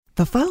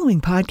The following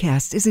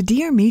podcast is a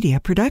Dear Media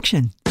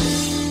production.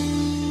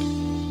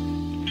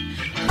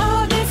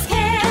 Oh, this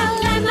kale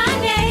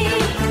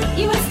lemonade,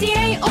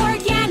 USDA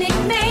organic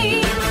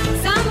made.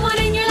 Someone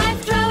in your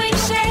life throwing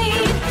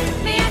shade.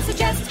 May I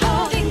suggest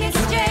holding this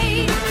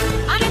jade?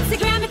 On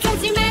Instagram it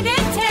says you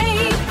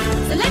meditate.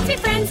 So let's be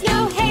friends,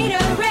 no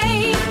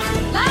haterade.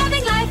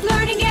 Loving life,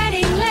 learning,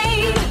 getting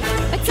laid.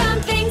 But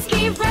some things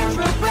keep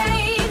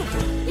retrograde.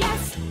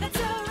 Yes, that's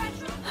so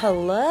retrograde.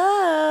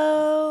 Hello.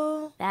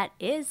 That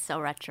is so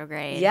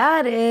retrograde.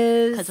 Yeah, it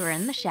is. Because we're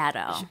in the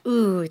shadow.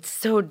 Ooh, it's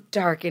so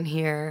dark in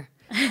here.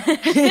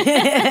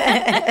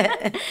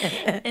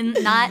 And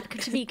not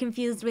to be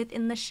confused with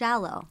in the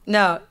shallow.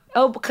 No.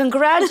 Oh,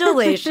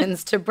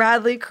 congratulations to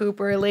Bradley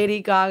Cooper,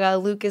 Lady Gaga,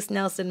 Lucas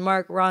Nelson,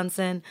 Mark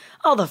Ronson,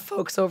 all the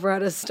folks over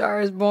at A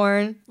Star Is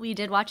Born. We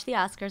did watch the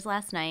Oscars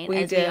last night, We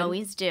as did. we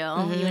always do.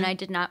 Mm-hmm. You and I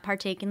did not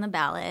partake in the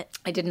ballot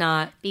I did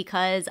not.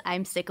 because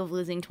I'm sick of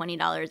losing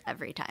 $20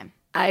 every time.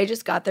 I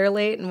just got there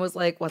late and was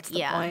like, what's the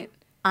Yeah. point?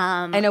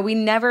 I know we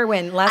never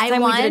win. Last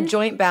time we did a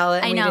joint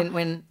ballot and we didn't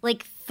win.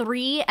 Like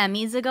 3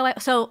 Emmys ago.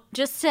 So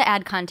just to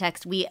add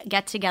context, we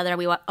get together.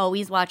 We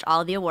always watch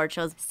all the award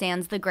shows,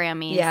 sans the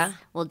Grammys. Yeah.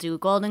 We'll do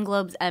Golden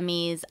Globes,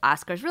 Emmys,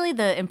 Oscars, really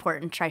the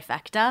important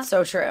trifecta.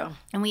 So true.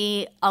 And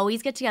we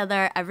always get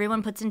together.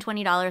 Everyone puts in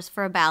 $20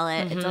 for a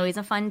ballot. It's always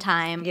a fun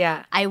time.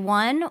 Yeah. I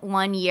won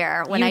one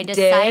year when You I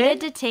decided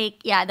did? to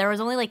take, there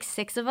was only like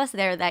 6 of us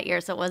there that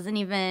year. So it wasn't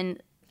even,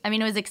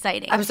 it was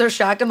exciting. I'm so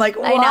shocked. I'm like,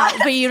 what? I know.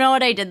 But you know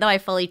what I did though? I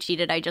fully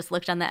cheated. I just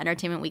looked on the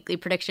Entertainment Weekly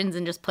predictions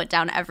and just put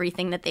down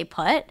everything that they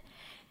put.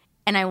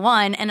 And I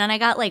won. And then I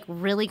got like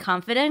really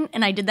confident.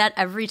 And I did that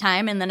every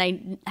time. And then I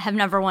have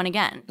never won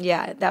again.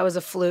 Yeah, that was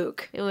a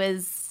fluke. It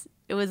was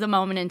a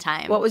moment in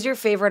time. What was your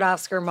favorite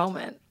Oscar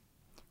moment?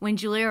 When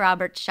Julia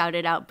Roberts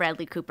shouted out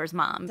Bradley Cooper's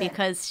mom,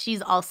 because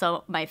she's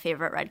also my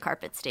favorite red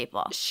carpet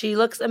staple. She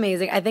looks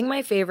amazing. I think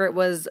my favorite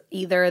was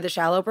either the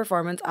Shallow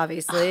performance,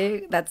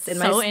 obviously. That's in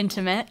So my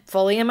intimate.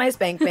 fully in my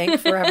spank bank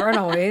forever and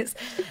always.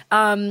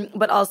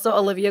 But also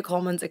Olivia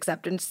Colman's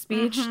acceptance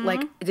speech.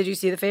 Like, did you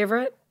see the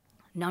favorite?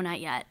 No,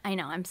 not yet. I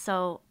know. I'm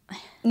so...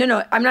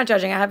 No, I'm not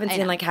judging. I haven't seen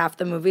know. like half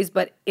the movies,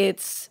 but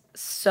it's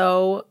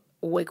so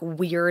like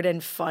weird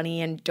and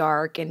funny and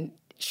dark, and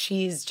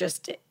she's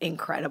just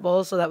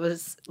incredible. So that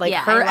was like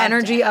Yeah, I her loved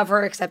energy it. of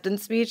her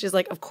acceptance speech is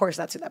like, of course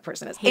that's who that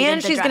person is. Hated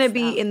And the she's dress, going to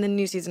be though. in the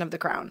new season of The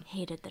Crown.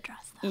 Hated the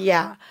dress, though.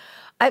 Yeah.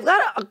 I've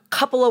got a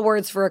couple of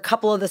words for a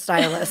couple of the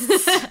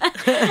stylists.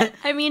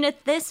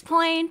 At this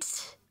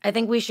point... I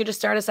think we should just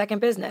start a second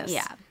business.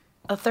 Yeah.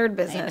 A third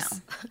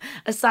business.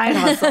 A side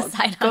hustle.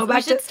 Side hustle.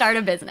 We should start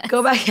a business.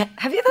 Go back.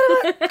 Have you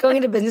thought about going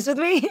into business with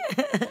me?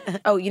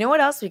 Oh, you know what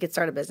else we could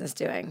start a business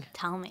doing?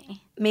 Tell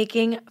me.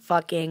 Making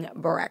fucking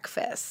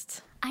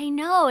breakfast. I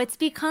know. It's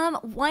become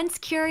once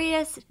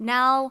curious,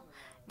 now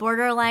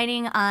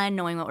borderlining on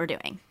knowing what we're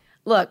doing.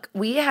 Look,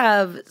 we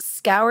have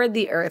scoured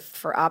the earth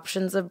for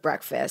options of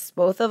breakfast.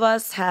 Both of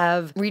us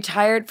have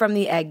retired from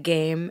the egg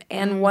game.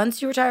 And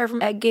once you retire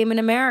from egg game in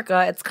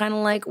America, it's kind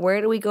of like,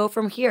 where do we go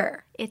from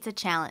here? It's a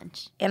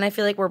challenge. And I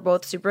feel like we're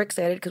both super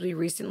excited because we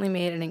recently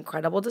made an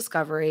incredible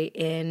discovery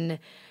in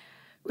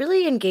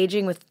really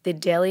engaging with the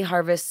Daily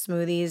Harvest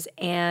smoothies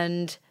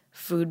and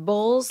food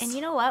bowls. And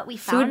you know what? We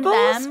Food found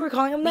bowls? them. We're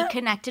calling them that? We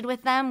connected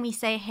with them. We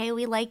say, hey,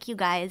 we like you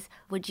guys.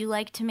 Would you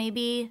like to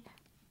maybe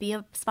be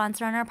a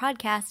sponsor on our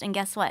podcast? And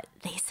guess what?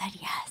 They said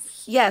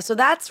yes. Yeah, so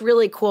that's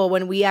really cool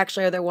when we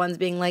actually are the ones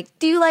being like,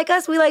 do you like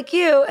us? We like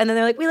you. And then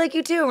they're like, we like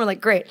you too. And we're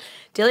like, great.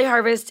 Daily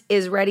Harvest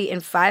is ready in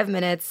 5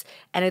 minutes,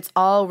 and it's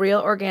all real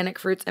organic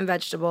fruits and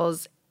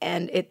vegetables,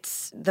 and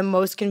it's the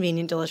most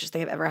convenient, delicious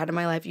thing I've ever had in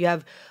my life. You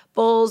have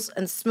bowls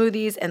and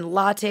smoothies and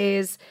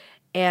lattes,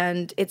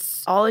 and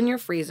it's all in your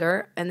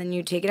freezer, and then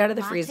you take it out of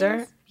the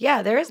freezer.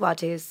 Yeah, there is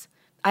lattes.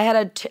 I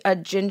had a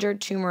ginger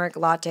turmeric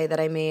latte that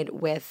I made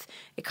with,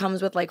 it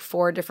comes with like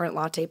 4 different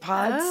latte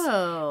pods.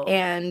 Oh.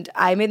 And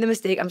I made the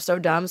mistake, I'm so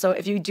dumb. So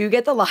if you do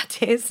get the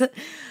lattes,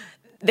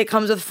 that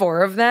comes with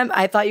 4 of them.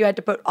 I thought you had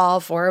to put all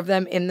 4 of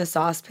them in the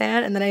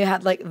saucepan. And then I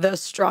had like the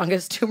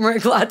strongest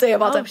turmeric latte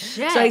of all time.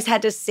 Shit. So I just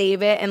had to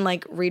save it and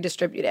like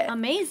redistribute it.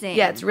 Amazing.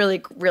 Yeah, it's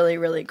really, really,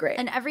 really great.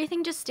 And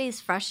everything just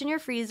stays fresh in your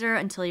freezer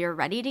until you're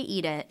ready to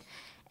eat it.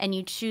 And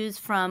you choose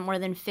from more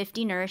than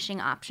 50 nourishing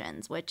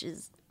options, which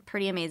is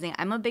pretty amazing.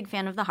 I'm a big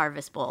fan of the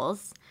Harvest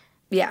Bowls.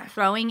 Yeah.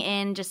 Throwing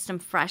in just some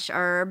fresh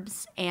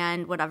herbs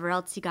and whatever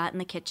else you got in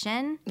the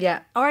kitchen. Yeah.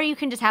 Or you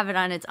can just have it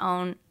on its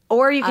own.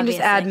 Or you can just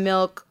add Obviously.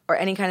 milk or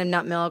any kind of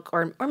nut milk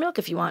or milk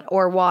if you want,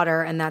 or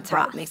water, and that's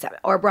how Broth. it makes it.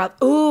 Or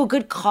broth. Ooh,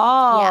 good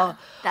call. Yeah,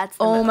 that's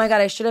the Oh move. my God,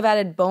 I should have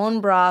added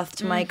bone broth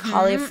to my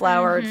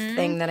cauliflower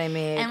thing that I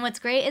made. And what's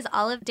great is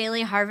all of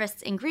Daily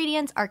Harvest's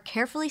ingredients are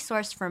carefully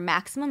sourced for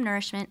maximum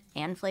nourishment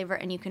and flavor,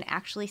 and you can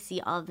actually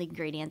see all of the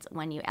ingredients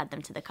when you add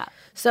them to the cup.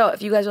 So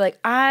if you guys are like,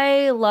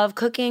 I love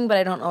cooking, but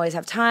I don't always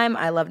have time.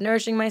 I love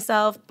nourishing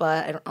myself,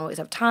 but I don't always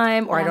have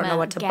time, or I don't know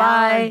what to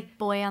buy.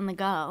 Boy on the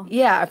go.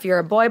 Yeah, if you're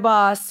a boy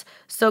boss.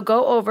 So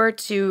go over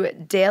to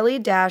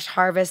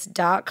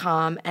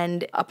daily-harvest.com,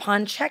 and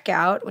upon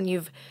checkout, when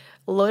you've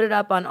loaded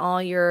up on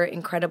all your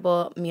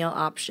incredible meal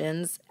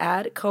options.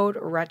 Add code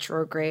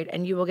retrograde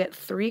and you will get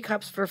 3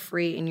 cups for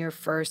free in your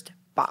first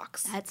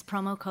box. That's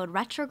promo code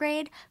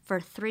retrograde for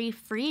 3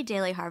 free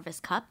Daily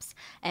Harvest cups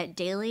at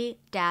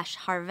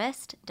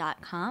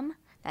daily-harvest.com.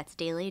 That's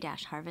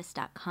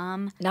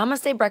daily-harvest.com.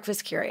 Namaste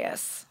Breakfast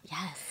Curious.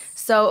 Yes.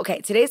 So, okay,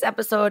 today's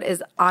episode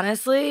is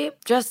honestly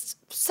just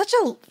such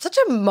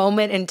a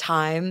moment in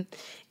time.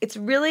 It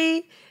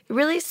really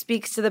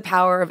speaks to the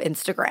power of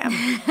Instagram.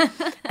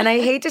 And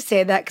I hate to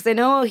say that because I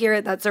know here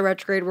at That's a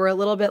Retrograde, we're a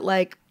little bit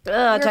like,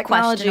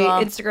 technology,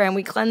 Instagram,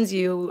 we cleanse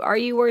you. Are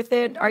you worth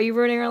it? Are you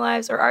ruining our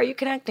lives? Or are you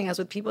connecting us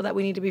with people that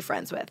we need to be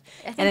friends with?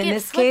 I think and in it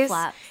this case,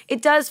 flip-flops.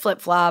 it does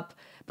flip-flop.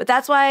 But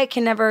that's why I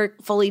can never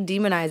fully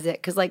demonize it.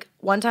 Because, like,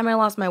 one time I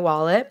lost my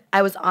wallet.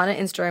 I was on an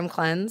Instagram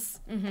cleanse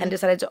and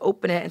decided to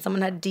open it. And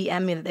someone had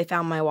DM'd me that they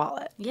found my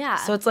wallet. Yeah.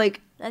 So it's like.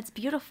 That's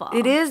beautiful.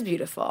 It is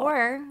beautiful.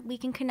 Or we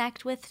can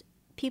connect with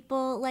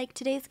people like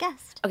today's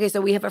guest. Okay,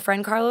 so we have a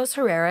friend, Carlos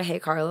Herrera. Hey,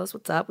 Carlos,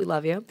 what's up? We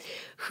love you.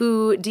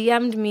 Who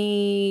DM'd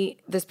me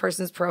this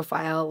person's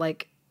profile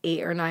like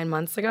 8 or 9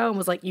 months ago and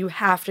was like, you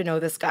have to know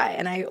this guy.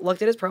 And I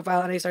looked at his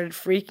profile and I started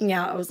freaking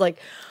out. I was like,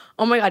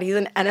 oh my God, he's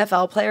an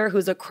NFL player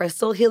who's a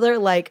crystal healer.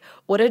 Like,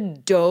 what a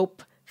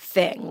dope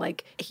thing.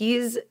 Like,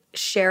 he's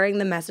sharing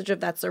the message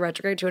of That's the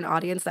Retrograde to an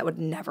audience that would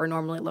never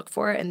normally look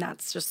for it. And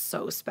that's just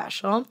so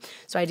special.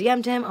 So I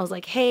DM'd him. I was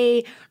like,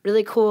 hey,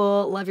 really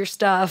cool. Love your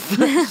stuff.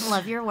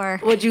 Love your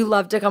work. Would you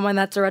love to come on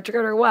That's a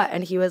Retrograde or what?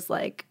 And he was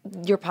like,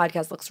 your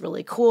podcast looks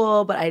really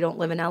cool, but I don't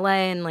live in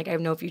LA and like I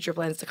have no future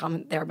plans to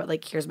come there, but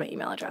like here's my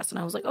email address. And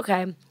I was like,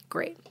 okay,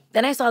 great.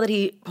 Then I saw that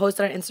he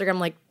posted on Instagram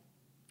like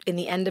in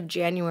the end of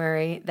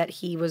January that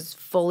he was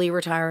fully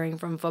retiring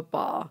from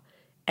football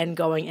and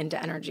going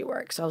into energy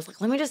work. So I was like,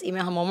 let me just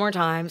email him one more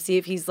time, see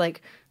if he's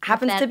like,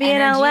 happens to be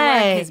in energy LA.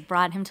 work has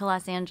brought him to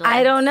Los Angeles.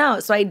 I don't know.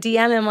 So I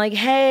DM him like,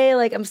 hey,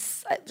 like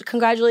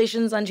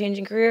congratulations on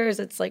changing careers.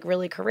 It's like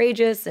really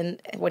courageous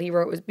and what he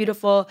wrote was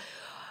beautiful.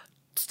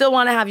 Still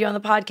want to have you on the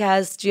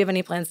podcast. Do you have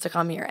any plans to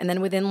come here? And then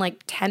within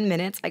like 10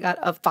 minutes, I got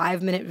a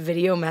 5-minute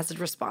video message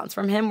response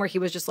from him where he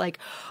was just like,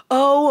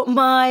 oh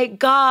my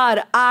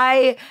God,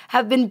 I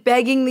have been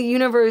begging the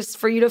universe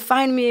for you to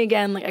find me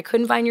again. Like I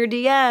couldn't find your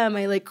DM.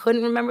 I like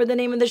couldn't remember the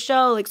name of the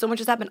show. Like so much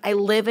has happened. I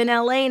live in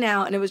LA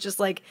now. And it was just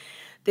like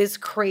this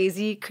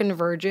crazy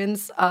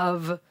convergence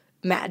of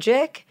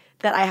magic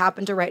that I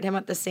happened to write him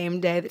at the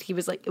same day that he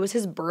was like, it was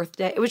his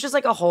birthday. It was just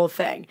like a whole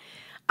thing.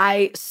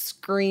 I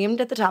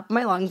screamed at the top of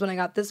my lungs when I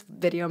got this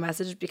video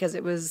message because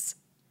it was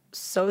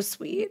so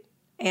sweet.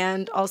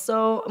 And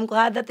also, I'm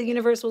glad that the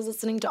universe was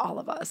listening to all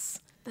of us.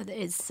 That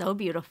is so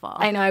beautiful.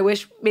 I know. I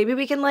wish maybe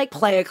we can like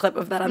play a clip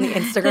of that on the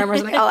Instagram or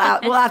something.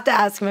 We'll have to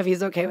ask him if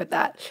he's okay with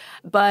that.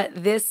 But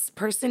this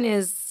person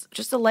is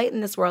just a light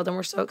in this world, and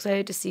we're so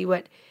excited to see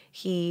what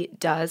he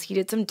does. He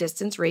did some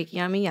distance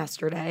Reiki on me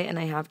yesterday, and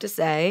I have to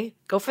say,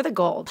 go for the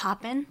gold.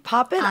 Poppin'?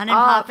 Poppin' On and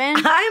up. poppin'?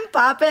 I'm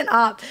poppin'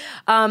 up.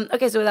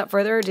 Okay, so without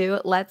further ado,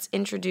 let's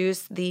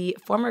introduce the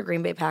former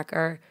Green Bay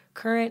Packer,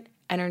 current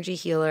energy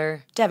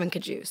healer, Devon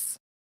Cajuste.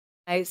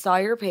 I saw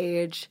your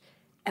page,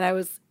 and I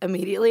was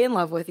immediately in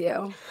love with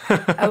you.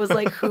 I was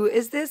like, who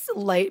is this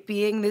light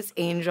being, this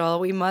angel?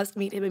 We must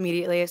meet him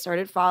immediately. I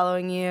started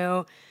following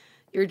you,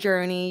 your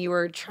journey. You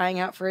were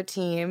trying out for a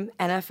team,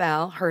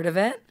 NFL. Heard of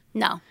it?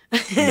 No. No.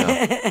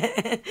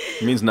 It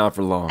means not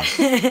for long.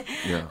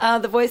 Yeah.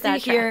 The voice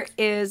that you That hear tracks.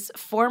 is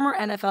former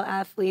NFL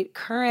athlete,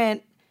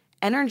 current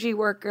energy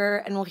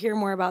worker, and we'll hear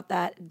more about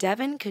that,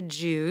 Devon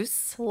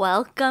Cajuste.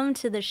 Welcome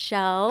to the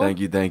show. Thank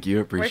you.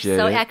 Appreciate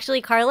So it.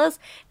 actually, Carlos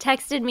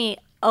texted me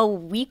a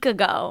week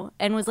ago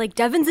and was like,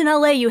 Devon's in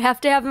LA, you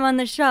have to have him on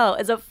the show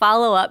as a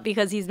follow-up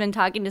because he's been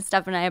talking to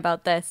Steph and I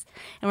about this.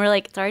 And we're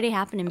like, it's already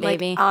happening,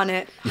 baby. Like, on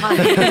it. On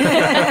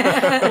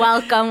it.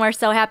 Welcome. We're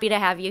so happy to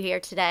have you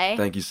here today.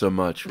 Thank you so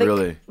much. The-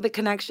 Really. The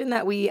connection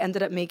that we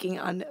ended up making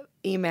on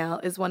email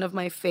is one of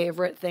my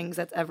favorite things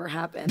that's ever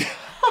happened.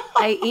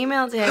 I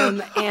emailed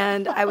him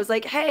and I was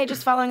like, hey,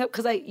 just following up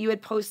because you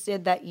had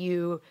posted that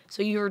you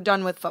were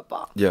done with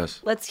football.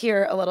 Yes. Let's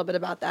hear a little bit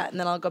about that and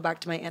then I'll go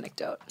back to my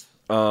anecdote.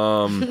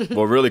 Well,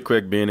 really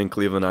quick, being in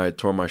Cleveland, I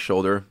tore my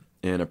shoulder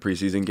in a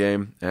preseason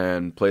game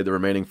and played the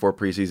remaining 4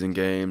 preseason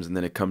games, and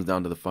then it comes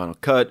down to the final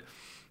cut.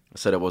 I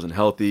said I wasn't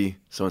healthy,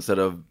 so instead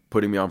of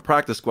putting me on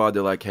practice squad,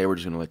 they're like, hey, we're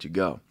just going to let you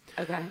go.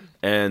 Okay.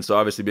 And so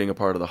obviously being a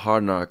part of the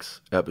Hard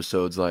Knocks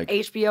episodes, like,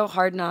 HBO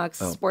Hard Knocks,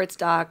 sports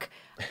doc.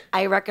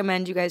 I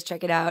recommend you guys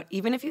check it out.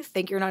 Even if you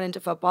think you're not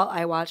into football,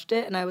 I watched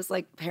it and I was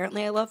like,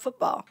 apparently I love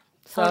football.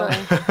 So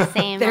Totally.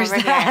 Same there's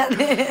over here.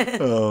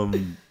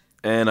 that.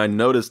 and I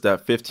noticed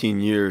that 15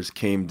 years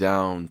came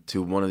down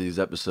to one of these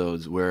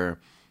episodes where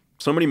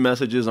so many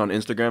messages on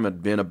Instagram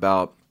had been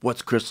about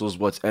what's crystals,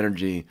 what's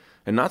energy,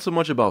 and not so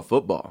much about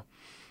football.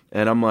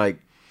 And I'm like,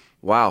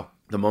 wow,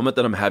 the moment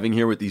that I'm having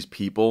here with these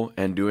people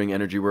and doing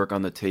energy work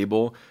on the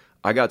table,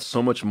 I got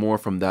so much more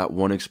from that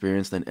one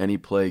experience than any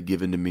play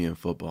given to me in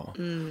football.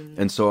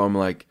 And so I'm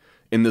like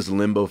in this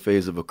limbo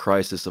phase of a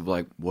crisis of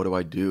like, what do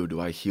I do? Do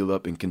I heal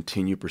up and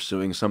continue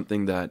pursuing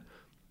something that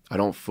I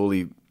don't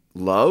fully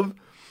love?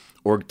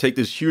 or take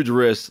this huge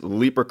risk,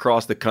 leap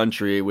across the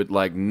country with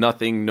like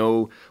nothing,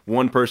 no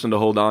one person to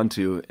hold on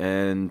to,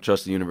 and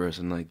trust the universe.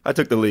 And like I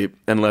took the leap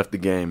and left the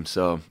game.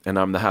 So, and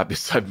I'm the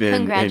happiest I've been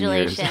in years.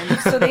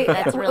 Congratulations. So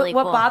That's really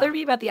what cool. bothered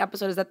me about the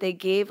episode is that they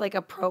gave like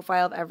a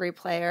profile of every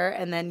player,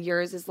 and then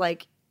yours is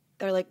like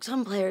they're like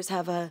some players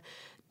have a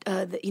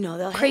they'll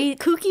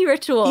Kooky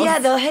rituals. Yeah,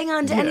 they'll hang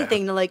on to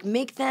anything to like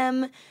make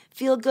them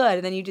feel good.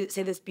 And then you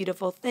say this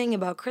beautiful thing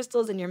about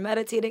crystals and you're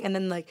meditating, and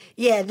then like,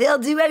 yeah, they'll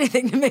do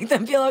anything to make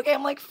them feel okay.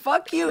 I'm like,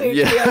 fuck you,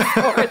 HBO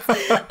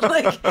Sports.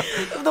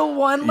 Like the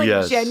one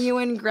like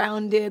genuine,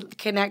 grounded,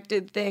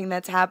 connected thing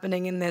that's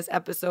happening in this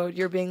episode,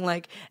 you're being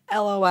like,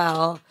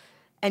 LOL.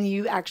 And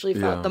you actually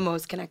felt the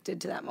most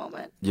connected to that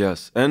moment.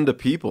 Yes, and the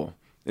people.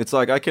 It's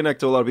like I connect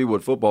to a lot of people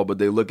with football, but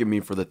they look at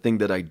me for the thing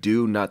that I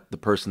do, not the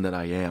person that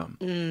I am.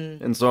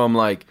 And so I'm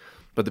like,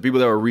 but the people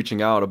that were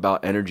reaching out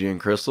about energy and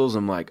crystals,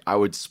 I'm like, I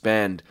would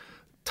spend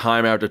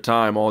time after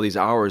time, all these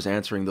hours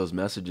answering those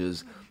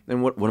messages.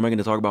 And what am I going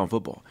to talk about in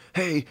football?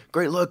 Hey,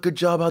 great luck, good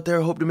job out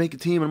there, hope to make the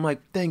team. And I'm like,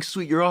 thanks,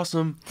 sweet, you're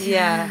awesome.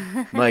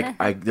 Yeah.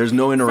 Like, there's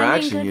no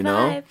interaction, you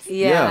know? Vibes.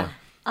 Yeah.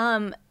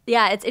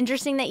 Yeah, it's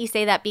interesting that you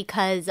say that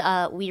because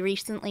we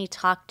recently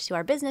talked to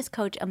our business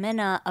coach,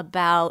 Amina,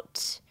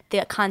 about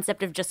the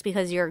concept of just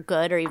because you're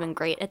good or even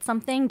great at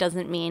something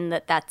doesn't mean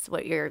that that's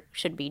what you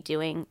should be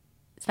doing,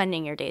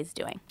 spending your days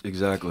doing.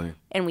 Exactly.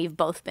 And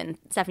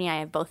Stephanie and I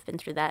have both been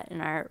through that in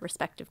our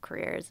respective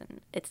careers.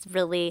 And it's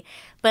really,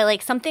 but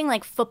like something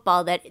like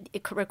football that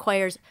it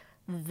requires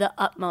the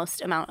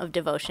utmost amount of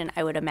devotion,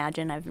 I would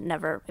imagine. I've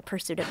never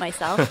pursued it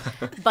myself,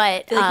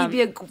 but I feel like he'd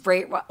be a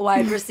great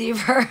wide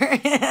receiver.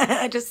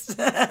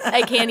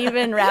 I can't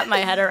even wrap my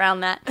head around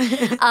that.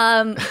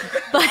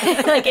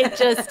 But like it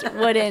just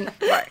wouldn't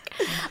work.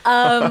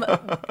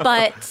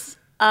 But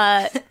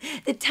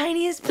the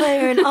tiniest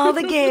player in all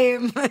the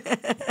game.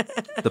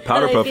 The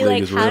Powder I'd Puff be League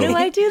like, is real. how do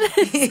I do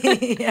this?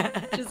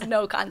 Just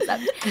no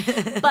concept.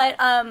 But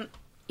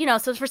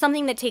so for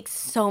something that takes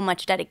so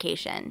much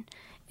dedication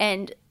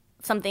and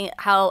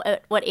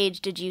at what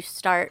age did you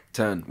start?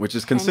 10, which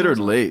is considered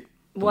late.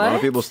 What? A lot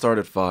of people start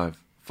at 5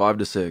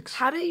 to 6.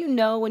 How do you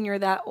know when you're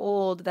that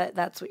old that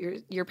that's what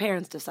your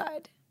parents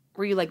decide?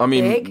 Were you like big?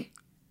 big?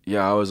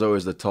 Yeah, I was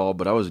always the tall,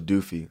 but I was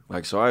doofy.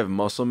 Like, so I have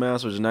muscle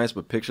mass, which is nice,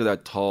 but picture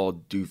that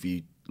tall,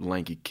 doofy,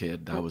 lanky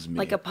kid. That was me.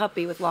 Like a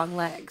puppy with long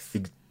legs.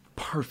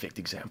 Perfect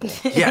example.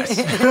 Yes.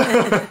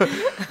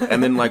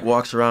 And then like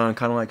walks around and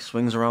kind of like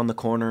swings around the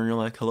corner and you're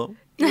like, hello?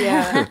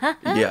 Yeah.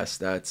 Yes,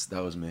 that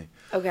was me.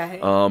 Okay.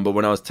 But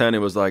when I was 10, it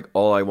was like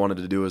all I wanted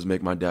to do was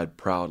make my dad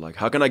proud. Like,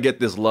 how can I get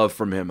this love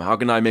from him? How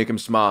can I make him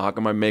smile? How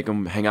can I make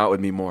him hang out with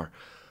me more?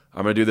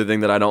 I'm going to do the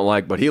thing that I don't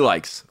like, but he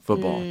likes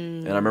football.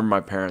 And I remember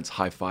my parents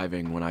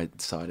high-fiving when I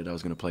decided I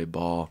was going to play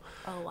ball.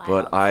 Oh, wow.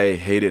 But I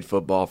hated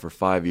football for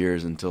 5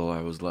 years until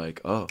I was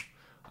like, oh,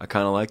 I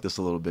kind of like this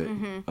a little bit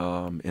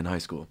in high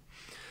school.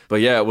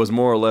 But yeah, it was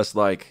more or less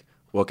like,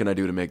 what can I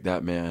do to make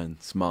that man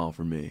smile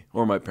for me?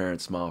 Or my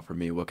parents smile for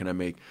me? What can I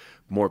make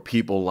more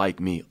people like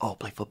me? Oh,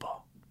 play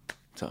football.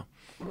 So,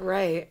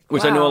 right.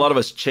 Which I know a lot of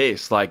us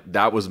chase. Like,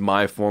 that was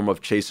my form of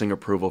chasing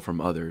approval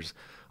from others,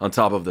 on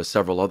top of the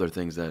several other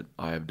things that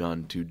I have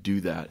done to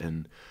do that.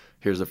 And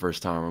here's the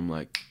first time I'm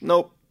like,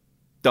 nope,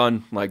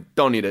 done. Like,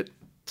 don't need it.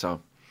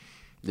 So,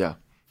 yeah.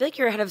 I feel like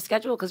you're ahead of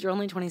schedule because you're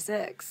only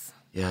 26.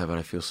 Yeah, but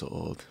I feel so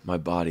old. My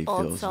body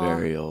Old feels soul.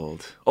 very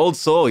old. Old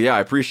soul, yeah,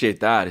 I appreciate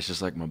that. It's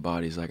just like my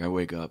body's like, I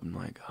wake up and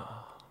like, oh.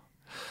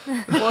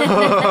 Well,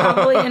 you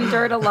probably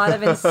endured a lot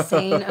of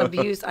insane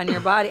abuse on your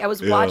body. I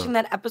was watching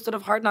that episode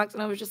of Hard Knocks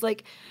and I was just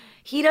like,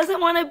 he doesn't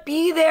want to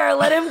be there.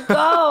 Let him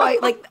go.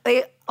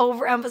 They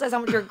overemphasize how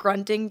much you're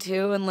grunting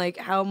too, and like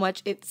how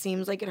much it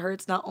seems like it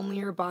hurts not only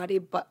your body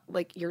but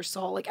like your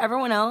soul. Like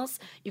everyone else,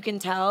 you can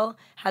tell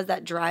has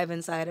that drive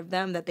inside of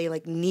them that they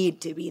like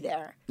need to be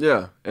there.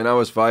 Yeah, and I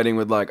was fighting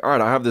with like, all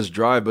right, I have this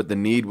drive, but the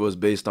need was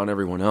based on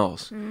everyone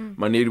else.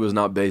 My need was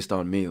not based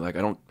on me. Like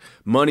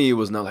money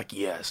was not like,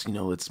 yes,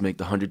 let's make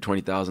the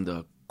 $120,000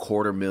 to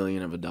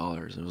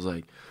 $250,000. It was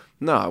like,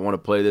 no, I want to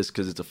play this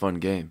because it's a fun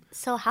game.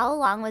 So how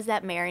long was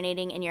that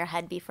marinating in your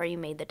head before you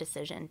made the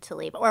decision to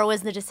leave? Or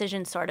was the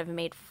decision sort of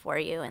made for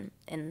you?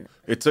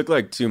 It took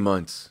like 2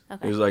 months.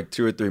 Okay. It was like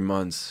 2 or 3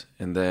 months.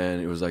 And then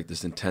it was like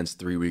this intense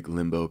 3-week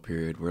limbo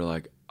period where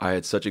like I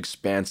had such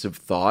expansive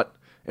thought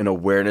and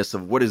awareness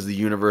of what is the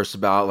universe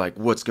about, like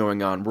what's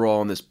going on. We're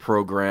all in this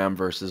program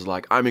versus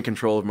like I'm in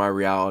control of my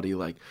reality,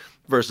 like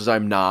versus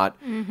I'm not.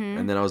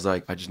 And then I was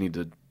like, I just need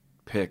to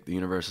pick. The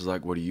universe is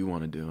like, what do you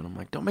want to do? And I'm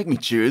like, don't make me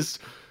choose.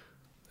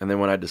 And then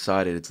when I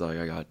decided, it's like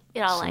I got it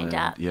all lined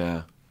slammed. up.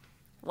 Yeah.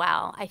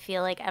 Wow, I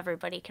feel like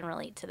everybody can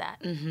relate to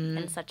that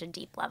in such a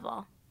deep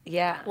level.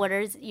 Yeah. What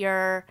is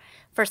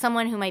for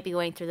someone who might be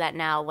going through that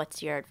now,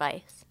 what's your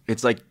advice?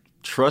 It's like,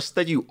 trust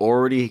that you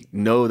already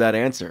know that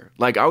answer.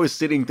 Like I was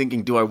sitting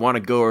thinking, do I want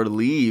to go or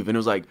leave? And it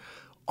was like,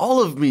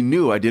 all of me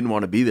knew I didn't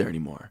want to be there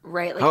anymore.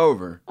 Right. Like,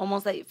 However,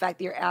 almost that fact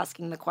that you're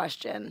asking the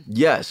question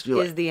yes,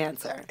 you're is like, the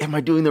answer. am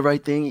I doing the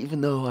right thing?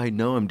 Even though I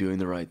know I'm doing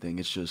the right thing,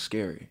 it's just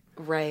scary.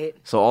 Right.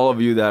 So all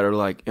of you that are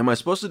like, am I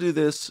supposed to do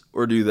this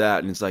or do that?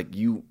 And it's like,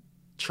 you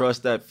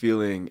trust that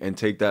feeling and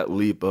take that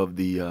leap of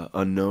the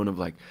unknown of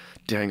like,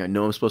 dang, I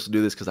know I'm supposed to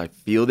do this because I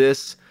feel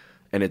this.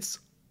 And it's,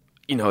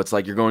 it's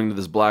like you're going to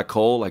this black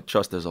hole. Like,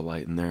 trust there's a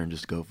light in there and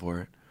just go for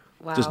it.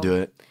 Wow. Just do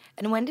it.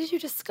 And when did you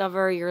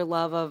discover your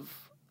love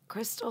of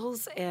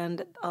crystals?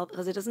 And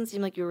because it doesn't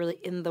seem like you were really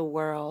in the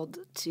world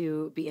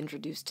to be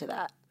introduced to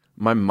that.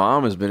 My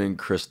mom has been in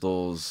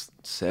crystals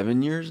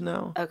 7 years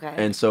now. Okay.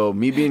 And so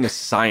me being a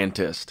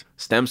scientist,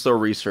 stem cell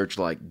research,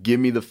 like, give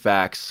me the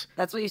facts.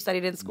 That's what you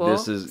studied in school?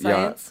 This is,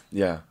 Science?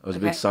 yeah. I was a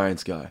big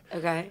science guy.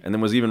 Okay. And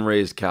then was even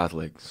raised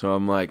Catholic. So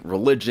I'm like,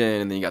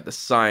 religion, and then you got the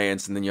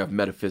science, and then you have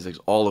metaphysics,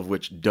 all of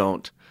which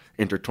don't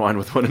intertwine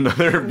with one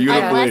another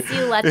beautifully. Unless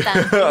you let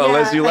them.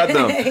 Unless you let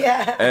them.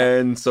 Yeah.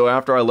 And so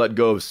after I let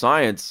go of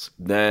science,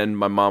 then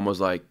my mom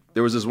was like,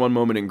 there was this one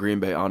moment in Green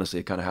Bay,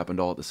 honestly, it kind of happened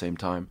all at the same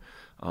time.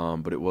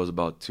 But it was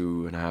about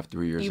 2.5,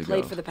 3 years ago. You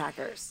played for the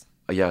Packers.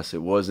 Yes,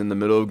 it was in the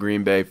middle of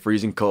Green Bay,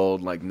 freezing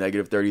cold, like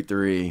negative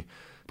 33.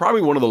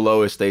 Probably one of the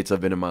lowest states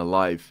I've been in my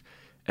life.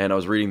 And I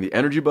was reading The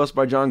Energy Bus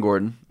by John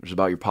Gordon, which is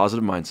about your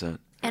positive mindset.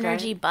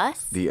 Energy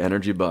bus? The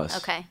Energy Bus.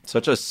 Okay.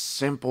 Such a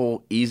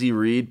simple, easy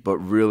read, but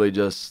really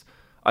just,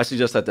 I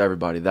suggest that to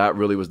everybody. That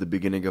really was the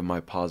beginning of my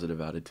positive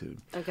attitude.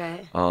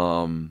 Okay.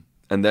 And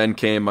then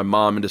came my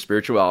mom into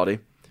spirituality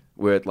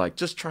with like,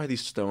 just try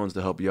these stones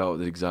to help you out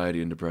with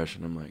anxiety and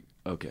depression. I'm like,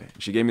 okay.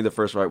 She gave me the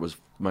first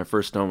my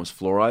first stone was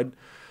fluorite,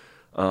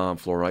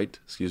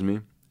 excuse me.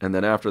 And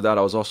then after that,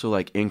 I was also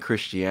like in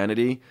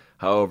Christianity,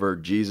 however,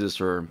 Jesus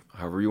or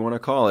however you want to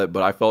call it,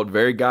 but I felt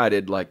very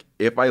guided. Like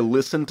if I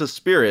listen to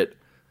spirit,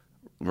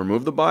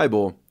 remove the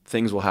Bible,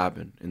 things will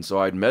happen. And so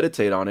I'd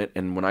meditate on it.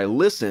 And when I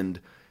listened,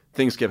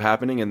 things kept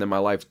happening. And then my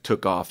life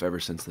took off ever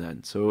since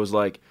then. So it was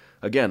like,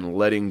 again,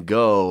 letting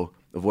go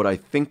of what I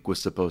think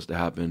was supposed to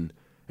happen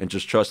and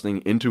just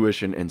trusting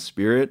intuition and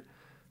spirit.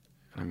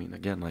 I mean,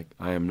 again, like,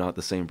 I am not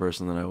the same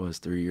person that I was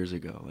 3 years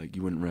ago. Like,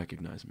 you wouldn't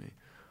recognize me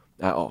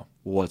at all,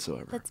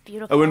 whatsoever. That's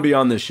beautiful. I wouldn't be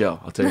on this show,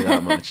 I'll tell you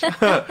that much.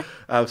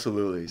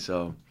 Absolutely.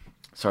 So,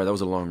 sorry, that was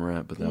a long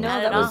rant, but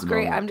That was the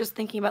great. moment. I'm just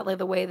thinking about like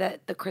the way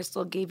that the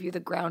crystal gave you the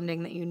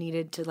grounding that you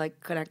needed to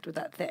like connect with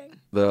that thing.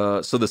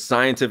 So the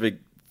scientific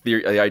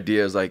theory, the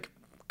idea is like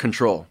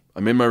control.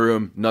 I'm in my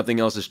room, nothing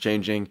else is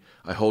changing.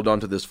 I hold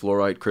on to this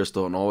fluorite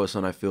crystal, and all of a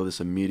sudden I feel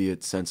this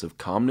immediate sense of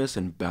calmness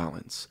and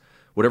balance.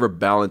 Whatever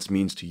balance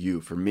means to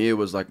you. For me, it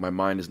was like my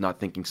mind is not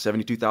thinking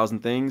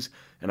 72,000 things,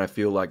 and I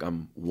feel like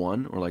I'm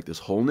one, or like this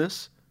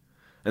wholeness.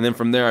 And then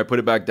from there, I put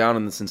it back down,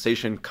 and the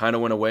sensation kind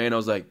of went away, and I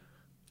was like,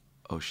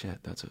 oh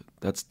shit,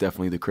 that's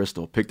definitely the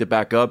crystal. Picked it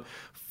back up,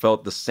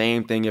 felt the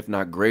same thing, if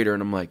not greater,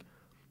 and I'm like,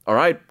 all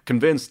right,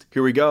 convinced,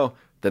 here we go.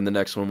 Then the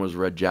next one was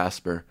red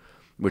jasper,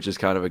 which is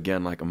kind of,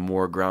 again, like a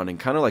more grounding,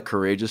 kind of like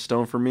courageous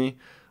stone for me.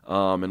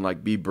 And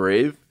like be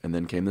brave, and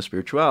then came the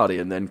spirituality,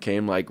 and then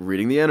came like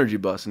reading the energy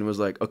bus, and it was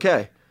like,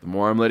 okay, the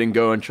more I'm letting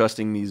go and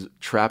trusting these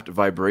trapped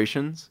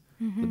vibrations,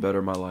 the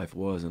better my life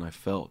was, and I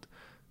felt.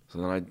 So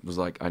then I was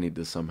like, I need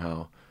to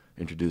somehow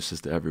introduce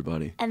this to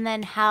everybody. And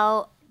then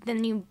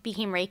then you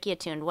became Reiki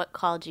attuned. What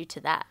called you to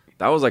that?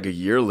 That was like a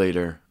year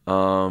later.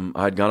 I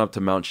had gone up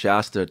to Mount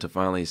Shasta to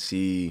finally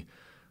see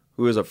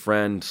who is a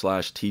friend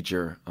 /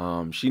 teacher.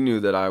 She knew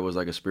that I was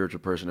like a spiritual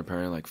person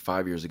apparently like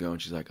 5 years ago.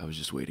 And she's like, I was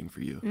just waiting for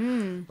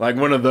you. Like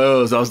one of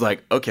those. I was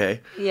like,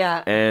 okay.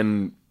 Yeah.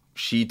 And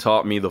she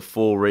taught me the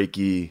full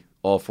Reiki,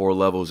 all 4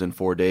 levels in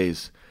 4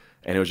 days.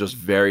 And it was just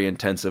very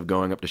intensive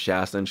going up to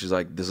Shasta. And she's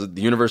like, the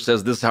universe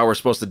says this is how we're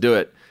supposed to do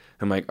it.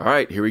 I'm like, all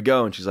right, here we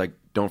go. And she's like,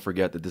 don't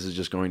forget that this is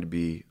just going to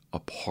be a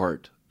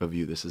part of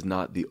you. This is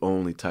not the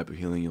only type of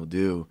healing you'll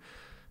do.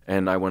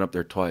 And I went up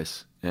there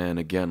twice. And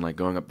again, like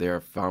going up there, I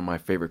found my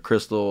favorite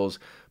crystals.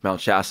 Mount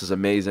Shasta's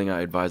amazing.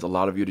 I advise a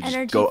lot of you to just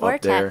Energy go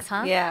vortex, up there.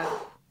 huh?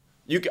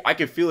 Yeah. I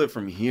can feel it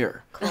from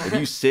here. If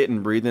you sit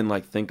and breathe in,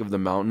 like think of the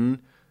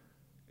mountain,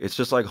 it's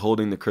just like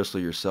holding the crystal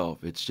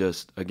yourself. It's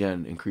just,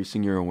 again,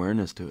 increasing your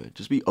awareness to it.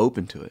 Just be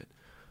open to it.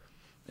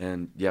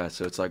 And yeah,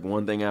 so it's like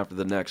one thing after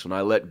the next. When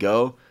I let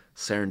go,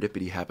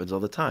 serendipity happens all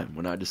the time.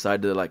 When I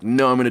decide to like,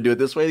 no, I'm going to do it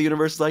this way, the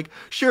universe is like,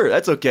 sure,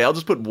 that's okay. I'll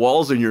just put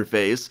walls in your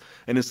face.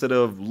 And instead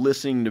of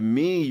listening to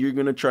me, you're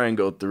going to try and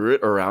go through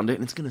it, around it,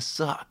 and it's going to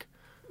suck.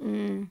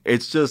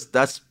 It's just,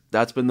 that's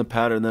been the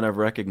pattern that I've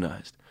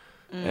recognized.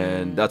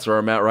 And that's where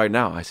I'm at right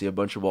now. I see a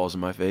bunch of walls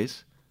in my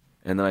face.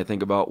 And then I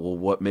think about, well,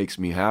 what makes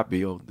me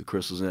happy? Oh, the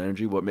crystals and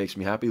energy. What makes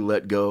me happy?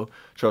 Let go,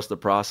 trust the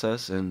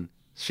process, and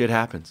shit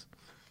happens.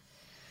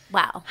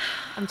 Wow.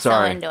 I'm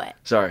Sorry. so into it.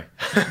 Sorry.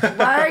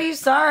 Why are you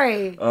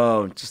sorry?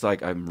 Oh, just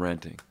like I'm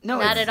ranting. No,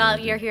 Not it's- at all.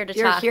 You're here to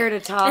You're talk. here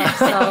to talk.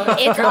 So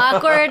It's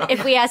awkward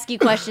if we ask you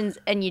questions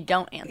and you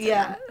don't answer.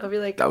 yeah, it'll be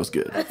like That was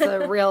good. that's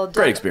a real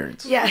Great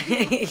experience. Yeah.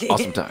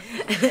 Awesome time.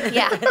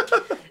 Yeah.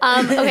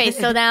 Okay,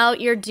 so now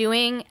you're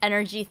doing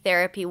energy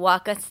therapy.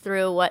 Walk us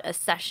through what a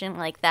session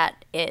like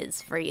that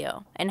is for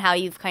you and how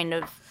you've kind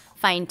of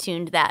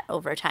fine-tuned that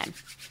over time?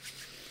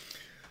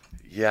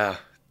 Yeah.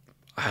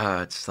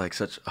 It's like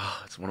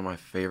it's one of my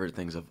favorite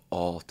things of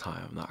all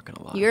time. I'm not going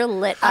to lie. You're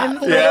lit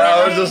up. Yeah,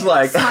 I was just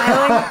like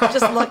smiling,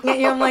 just looking at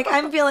you. I'm like,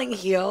 I'm feeling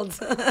healed.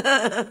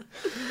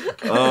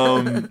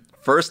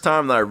 First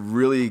time that I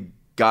really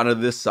got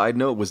into this side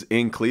note was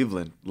in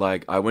Cleveland.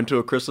 Like, I went to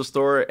a crystal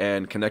store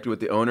and connected with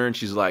the owner, and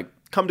she's like,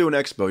 come to an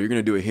expo, you're going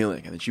to do a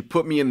healing. And then she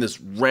put me in this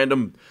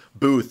random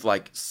booth,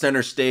 like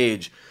center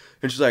stage.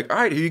 And she's like, all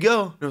right, here you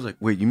go. And I was like,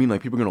 wait, you mean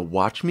like people are going to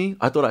watch me?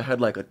 I thought I had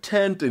like a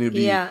tent and it'd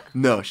be,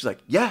 no. She's like,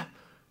 yeah.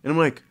 And I'm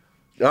like,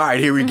 all right,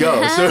 here we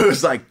go. So it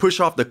was like push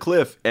off the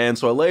cliff. And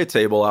so I lay a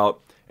table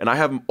out and I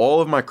have all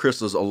of my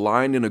crystals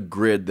aligned in a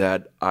grid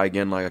that I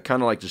kind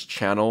of like just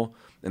channel.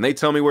 And they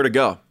tell me where to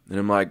go. And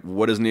I'm like,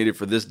 what is needed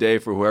for this day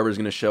for whoever's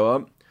going to show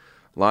up?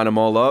 Line them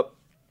all up.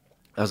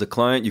 As a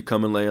client, you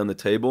come and lay on the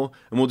table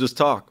and we'll just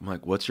talk. I'm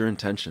like, what's your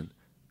intention?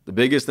 The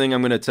biggest thing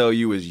I'm going to tell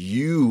you is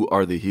you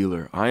are the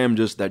healer. I am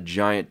just that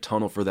giant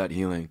tunnel for that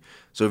healing.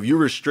 So if you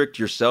restrict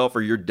yourself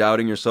or you're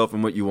doubting yourself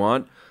and what you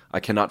want, I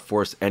cannot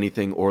force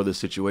anything or the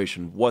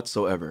situation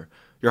whatsoever.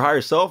 Your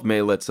higher self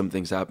may let some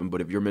things happen,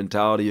 but if your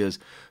mentality is,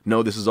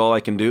 no, this is all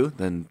I can do,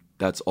 then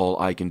that's all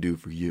I can do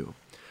for you.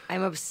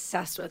 I'm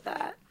obsessed with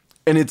that.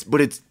 And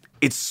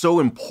it's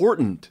so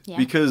important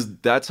because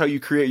that's how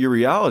you create your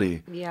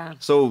reality. Yeah.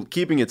 So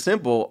keeping it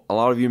simple, a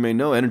lot of you may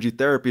know energy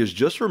therapy is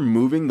just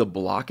removing the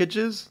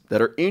blockages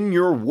that are in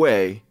your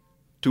way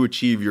to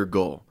achieve your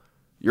goal.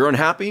 You're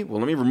unhappy? Well,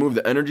 let me remove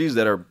the energies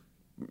that are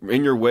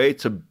in your way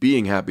to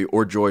being happy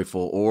or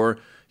joyful, or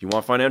you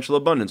want financial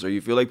abundance, or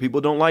you feel like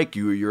people don't like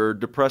you, or you're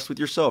depressed with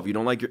yourself, you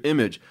don't like your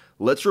image.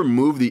 Let's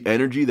remove the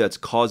energy that's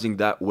causing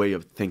that way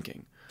of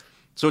thinking.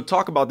 So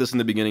talk about this in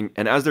the beginning,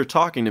 and as they're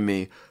talking to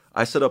me,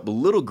 I set up a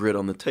little grid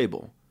on the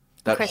table.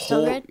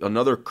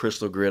 Another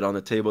crystal grid on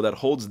the table that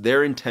holds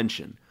their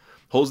intention,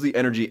 holds the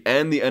energy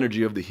and the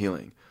energy of the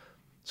healing.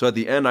 So at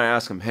the end, I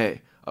ask them,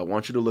 hey, I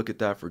want you to look at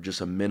that for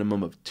just a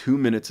minimum of 2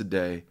 minutes a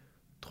day,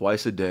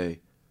 twice a day,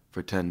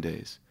 for 10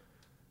 days.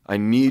 I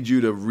need you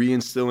to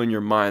reinstill in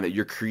your mind that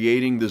you're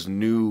creating this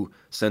new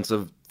sense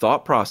of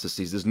thought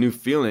processes, this new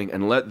feeling,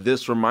 and let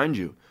this remind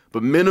you.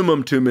 But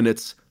minimum 2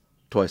 minutes,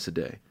 twice a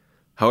day,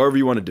 however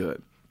you want to do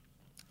it.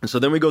 And so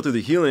then we go through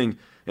the healing,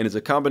 and it's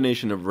a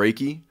combination of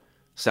Reiki,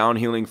 sound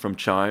healing from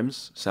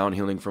chimes, sound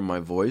healing from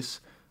my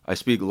voice. I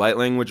speak light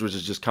language, which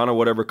is just kind of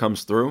whatever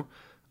comes through.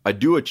 I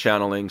do a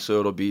channeling, so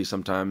it'll be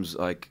sometimes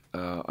like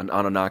an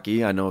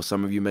Anunnaki. I know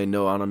some of you may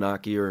know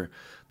Anunnaki or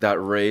that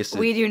race.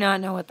 We do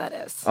not know what that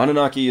is.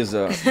 Anunnaki is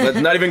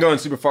not even going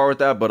super far with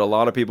that, but a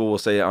lot of people will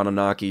say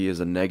Anunnaki is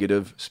a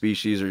negative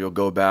species, or you'll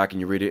go back and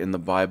you read it in the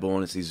Bible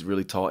and it's these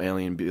really tall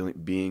alien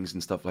beings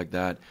and stuff like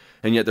that.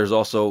 And yet there's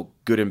also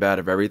good and bad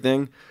of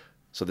everything.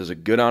 So there's a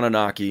good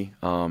Anunnaki.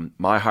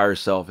 My higher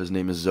self, his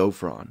name is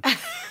Zofran. I'm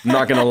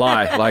not going to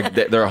lie. Like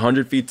they're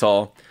 100 feet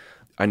tall.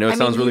 I know it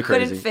sounds really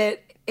crazy. You couldn't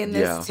fit in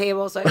this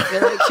table, so I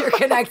feel like you're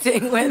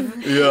connecting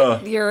with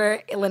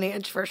your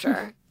lineage for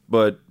sure.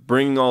 But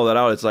bringing all that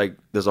out, it's like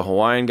there's a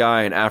Hawaiian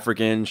guy, an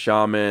African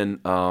shaman.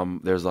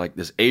 There's like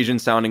this Asian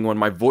sounding one.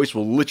 My voice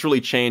will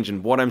literally change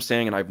in what I'm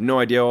saying, and I have no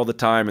idea all the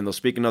time. And they'll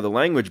speak another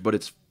language, but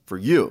it's for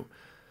you.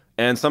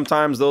 And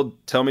sometimes they'll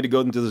tell me to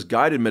go into this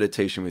guided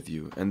meditation with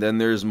you. And then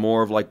there's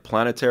more of like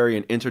planetary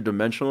and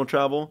interdimensional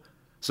travel.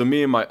 So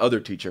me and my other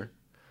teacher,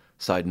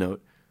 side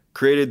note,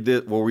 created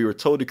this, well, we were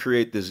told to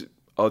create this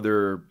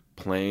other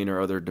plane or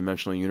other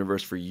dimensional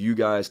universe for you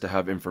guys to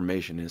have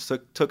information. And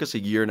it took us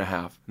 1.5 years.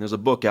 And there's a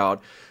book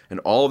out, and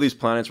all of these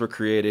planets were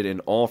created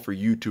and all for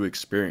you to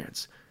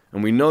experience.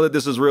 And we know that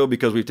this is real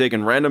because we've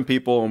taken random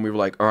people and we were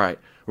like, all right,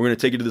 we're going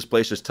to take you to this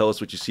place. Just tell us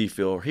what you see,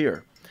 feel, or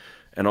hear.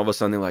 And all of a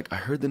sudden they're like, I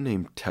heard the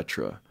name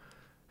Tetra.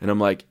 And I'm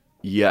like,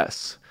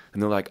 yes.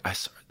 And they're like,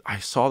 I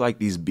saw like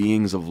these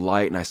beings of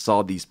light, and I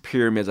saw these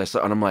pyramids.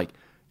 And I'm like,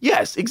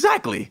 yes,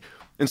 exactly.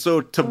 And so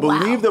to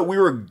believe that we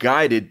were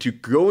guided to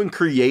go and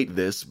create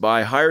this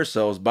by higher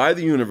selves, by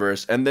the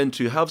universe, and then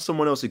to have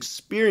someone else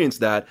experience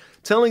that,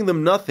 telling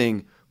them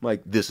nothing, I'm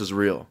like, this is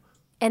real.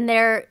 And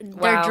they're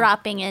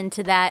dropping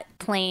into that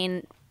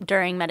plane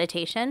during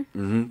meditation?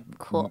 Mm-hmm.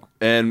 Cool.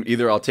 And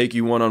either I'll take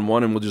you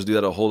one-on-one and we'll just do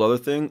that a whole other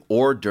thing,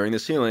 or during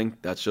this healing,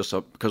 that's just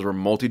because we're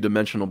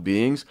multidimensional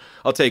beings,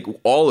 I'll take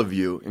all of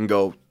you and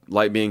go,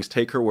 light beings,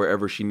 take her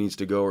wherever she needs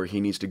to go or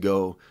he needs to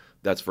go.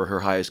 That's for her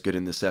highest good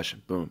in this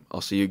session. Boom.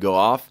 I'll see you go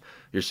off.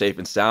 You're safe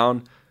and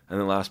sound. And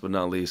then last but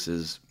not least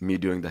is me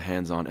doing the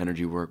hands-on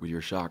energy work with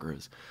your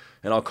chakras.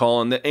 And I'll call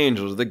on the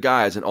angels, the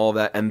guides, and all of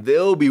that, and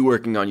they'll be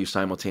working on you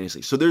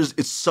simultaneously. So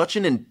it's such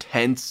an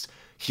intense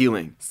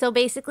healing. So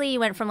basically you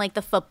went from like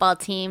the football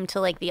team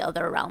to like the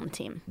other realm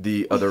team.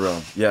 The other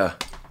realm, yeah.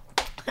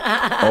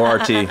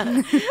 ORT.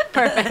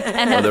 Perfect.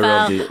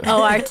 NFL,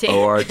 ORT.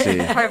 ORT.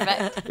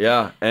 Perfect.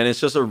 Yeah, and it's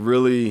just a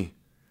really,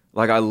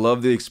 like, I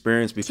love the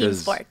experience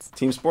because...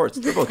 Team sports.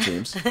 They're both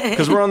teams.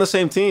 Because we're on the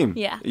same team.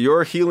 Yeah.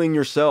 You're healing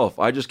yourself.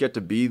 I just get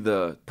to be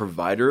the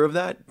provider of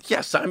that.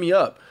 Yeah, sign me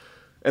up.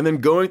 And then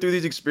going through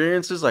these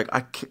experiences, like,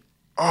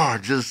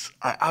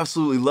 I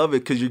absolutely love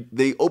it because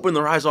they open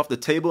their eyes off the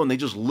table and they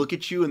just look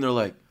at you and they're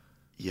like,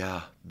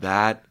 yeah,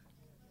 that,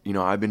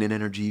 I've been in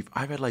energy.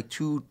 I've had like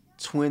 2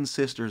 twin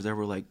sisters that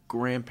were like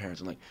grandparents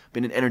and like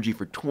been in energy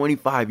for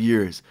 25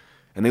 years.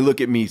 And they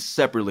look at me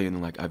separately and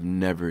they're like, I've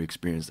never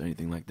experienced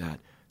anything like that.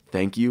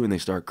 Thank you. And they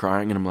start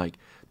crying and I'm like,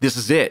 this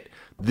is it.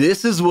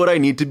 This is what I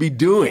need to be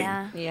doing.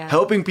 Yeah.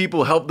 Helping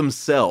people help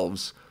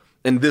themselves.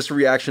 And this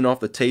reaction off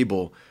the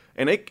table.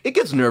 And it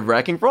gets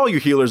nerve-wracking for all you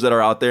healers that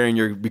are out there and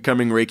you're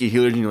becoming Reiki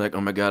healers and you're like,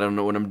 oh my God, I don't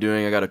know what I'm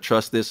doing. I got to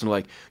trust this. And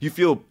like, you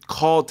feel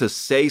called to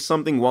say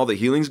something while the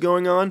healing's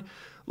going on.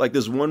 Like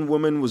this one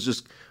woman was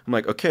I'm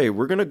like, okay,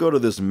 we're going to go to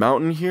this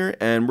mountain here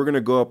and we're going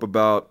to go up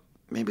about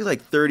maybe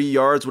like 30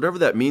 yards, whatever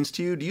that means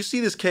to you. Do you see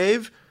this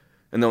cave?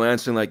 And they'll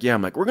answer like, yeah.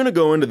 I'm like, we're going to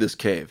go into this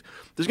cave.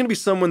 There's going to be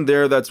someone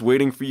there that's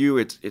waiting for you.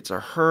 It's a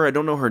her. I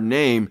don't know her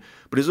name,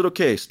 but is it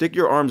okay? Stick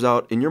your arms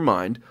out in your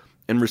mind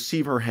and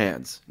receive her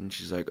hands. And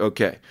she's like,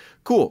 okay,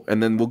 cool.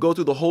 And then we'll go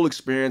through the whole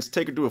experience,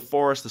 take her to a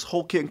forest, this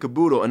whole kit and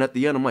caboodle. And at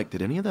the end, I'm like,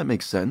 did any of that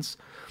make sense?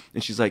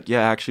 And she's like,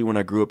 yeah, actually, when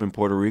I grew up in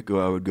Puerto Rico,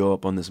 I would go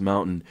up on this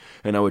mountain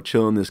and I would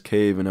chill in this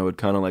cave and I would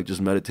kind of like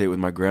just meditate with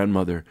my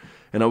grandmother.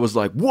 And I was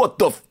like, what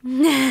the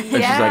And she's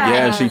like,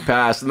 yeah, and she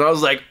passed. And I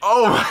was like,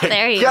 oh my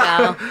There you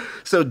God. go.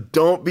 So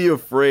don't be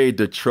afraid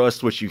to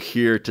trust what you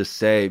hear to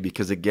say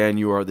because, again,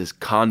 you are this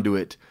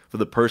conduit for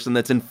the person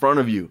that's in front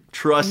of you.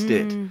 Trust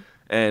it.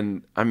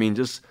 And, I mean,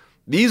 just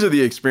these are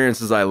the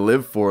experiences I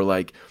live for.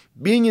 Like,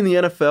 being in the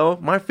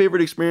NFL, my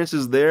favorite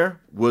experiences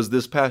there was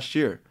this past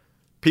year.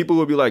 People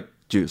would be like,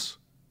 Juice,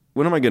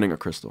 when am I getting a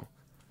crystal?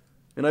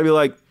 And I'd be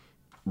like,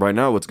 right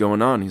now, what's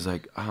going on? He's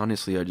like,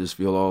 honestly, I just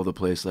feel all over the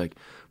place, like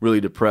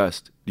really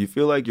depressed. Do you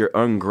feel like you're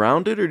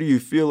ungrounded or do you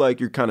feel like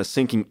you're kind of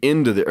sinking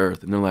into the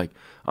earth? And they're like,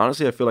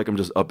 honestly, I feel like I'm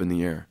just up in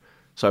the air.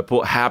 So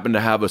I happen to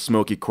have a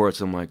smoky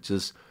quartz. I'm like,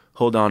 just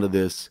hold on to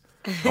this.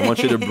 I want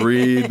you to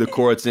breathe the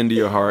quartz into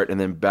your heart and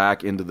then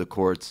back into the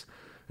quartz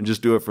and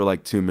just do it for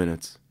like 2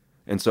 minutes.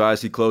 And so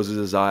as he closes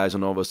his eyes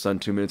and all of a sudden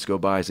 2 minutes go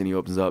by and he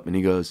opens up and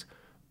he goes,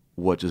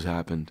 what just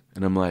happened?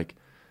 And I'm like,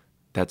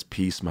 that's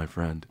peace, my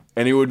friend.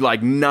 And he would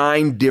like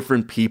 9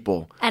 different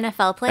people.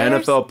 NFL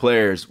players? NFL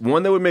players.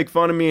 1 that would make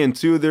fun of me and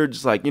 2, they're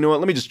just like, you know what,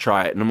 let me just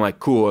try it. And I'm like,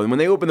 cool. And when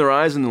they open their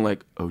eyes and they're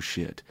like, oh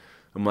shit.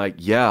 I'm like,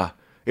 yeah,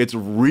 it's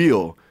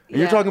real. And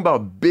you're talking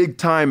about big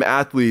time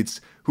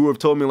athletes who have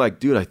told me like,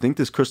 dude, I think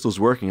this crystal's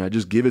working. I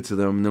just give it to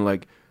them. And they're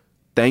like,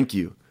 thank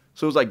you.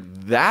 So it was like,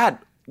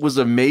 that was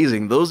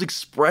amazing. Those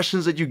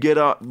expressions that you get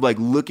out, like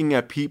looking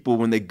at people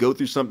when they go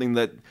through something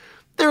that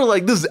they're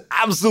like, this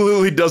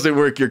absolutely doesn't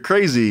work. You're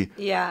crazy.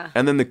 Yeah.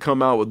 And then to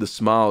come out with the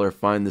smile or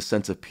find the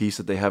sense of peace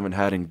that they haven't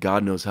had in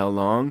God knows how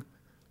long.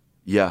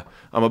 Yeah.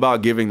 I'm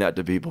about giving that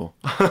to people.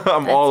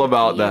 I'm all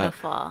about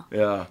beautiful. that.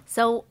 Yeah.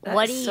 So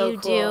what do That's so you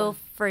cool. do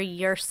for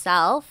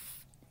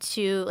yourself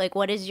to, like,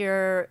 what is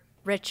your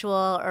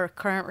ritual or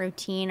current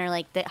routine or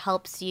like that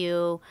helps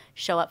you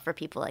show up for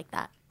people like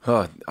that?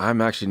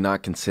 I'm actually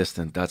not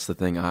consistent. That's the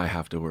thing I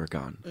have to work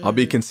on. I'll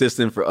be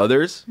consistent for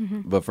others,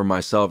 but for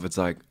myself, it's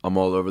like I'm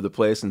all over the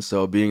place. And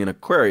so being an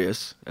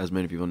Aquarius, as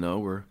many people know,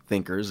 we're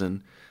thinkers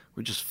and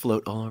we just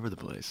float all over the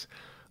place.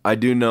 I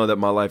do know that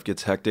my life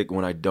gets hectic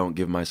when I don't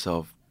give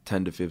myself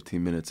 10 to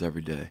 15 minutes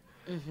every day.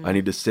 I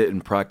need to sit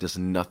and practice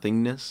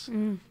nothingness,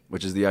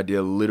 which is the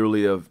idea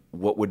literally of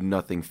what would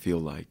nothing feel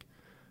like.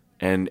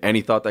 And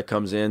any thought that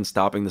comes in,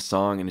 stopping the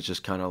song, and it's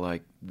just kind of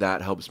like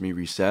that helps me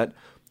reset.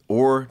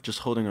 Or just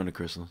holding on to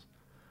crystals.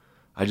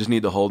 I just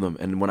need to hold them.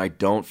 And when I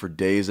don't for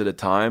days at a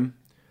time,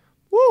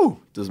 woo,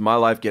 does my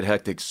life get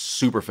hectic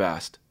super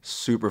fast,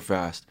 super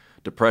fast.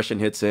 Depression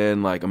hits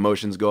in, like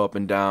emotions go up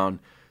and down.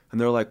 And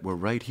they're like, we're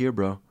right here,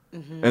 bro.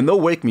 And they'll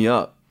wake me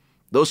up.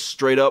 They'll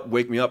straight up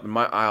wake me up in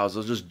my aisles.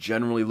 They'll just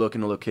generally look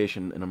in the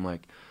location. And I'm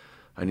like,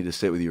 I need to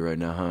sit with you right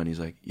now, huh? And he's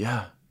like,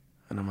 yeah.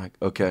 And I'm like,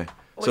 okay.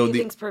 What do you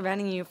think's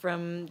preventing you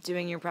from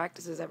doing your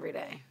practices every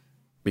day?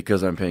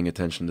 Because I'm paying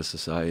attention to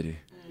society.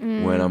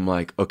 When I'm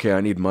like, okay,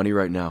 I need money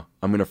right now.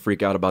 I'm going to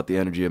freak out about the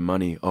energy of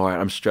money. All right,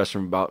 I'm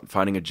stressing about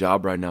finding a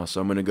job right now. So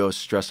I'm going to go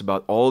stress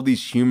about all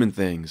these human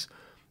things.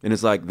 And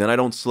it's like, then I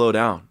don't slow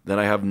down. Then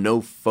I have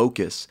no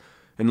focus.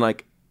 And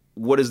like,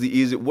 what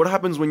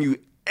happens when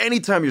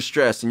anytime you're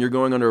stressed and you're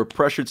going under a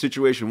pressured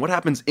situation, what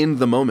happens in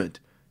the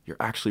moment? You're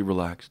actually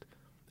relaxed.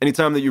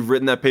 Anytime that you've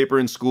written that paper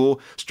in school,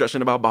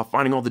 stressing about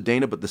finding all the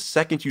data, but the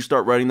second you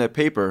start writing that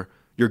paper,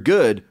 you're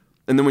good.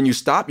 And then when you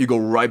stop, you go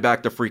right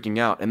back to freaking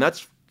out. And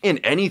that's in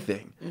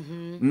anything.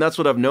 And that's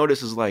what I've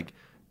noticed is like,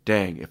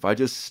 dang, if I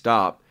just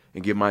stop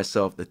and give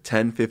myself the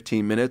 10,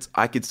 15 minutes,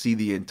 I could see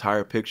the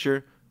entire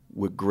picture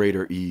with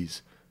greater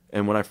ease.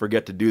 And when I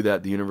forget to do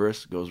that, the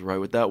universe goes right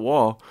with that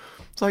wall.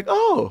 It's like,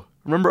 oh,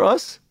 remember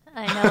us?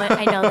 I know it.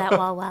 I know that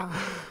wall well.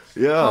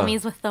 Yeah.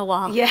 Homies with the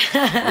wall.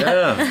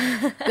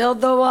 Yeah. Build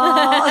the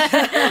wall.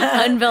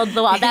 Unbuild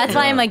the wall. That's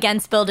why I'm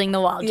against building the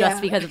wall, just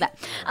because of that.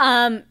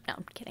 No,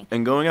 I'm kidding.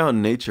 And going out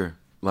in nature,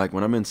 like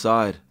when I'm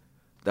inside,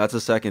 that's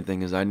the second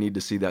thing is I need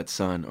to see that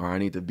sun or I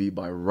need to be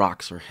by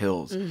rocks or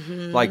hills.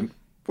 Like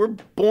we're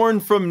born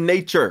from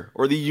nature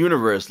or the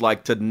universe.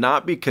 Like, to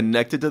not be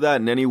connected to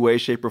that in any way,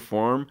 shape, or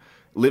form.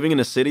 Living in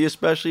a city,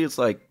 especially, it's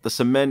like the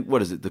cement.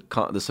 What is it?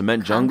 The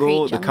cement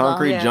jungle, the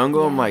concrete Yeah,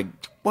 jungle. yeah. I'm like,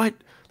 what?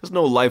 There's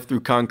no life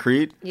through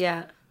concrete,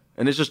 Yeah.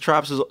 and it just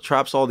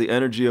traps all the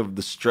energy of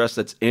the stress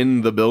that's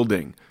in the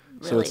building.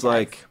 So Really it's does.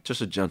 like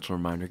just a gentle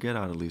reminder: get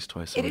out at least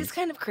twice a It week. is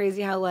kind of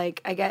crazy how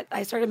like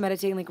I started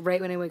meditating like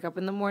right when I wake up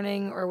in the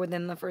morning or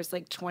within the first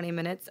like 20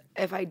 minutes.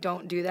 If I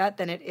don't do that,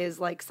 then it is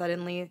like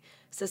suddenly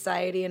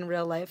society and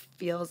real life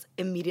feels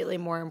immediately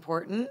more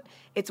important.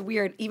 It's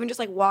weird. Even just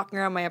like walking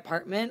around my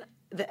apartment,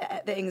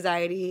 the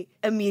anxiety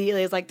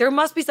immediately is like there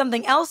must be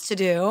something else to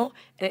do,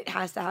 and it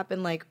has to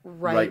happen like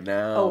Right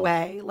now.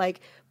 away. Like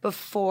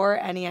before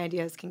any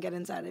ideas can get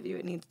inside of you,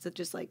 it needs to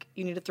just like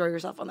you need to throw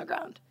yourself on the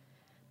ground.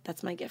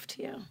 That's my gift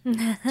to you.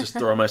 Just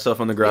throw myself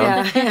on the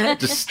ground. Yeah.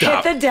 Just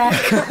stop. Hit the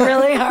deck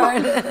really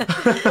hard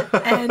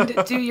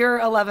and do your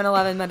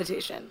 11:11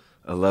 meditation.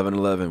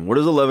 11:11. What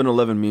does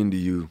 11:11 mean to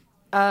you?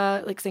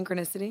 Like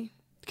synchronicity.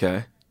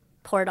 Okay.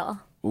 Portal.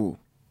 Ooh.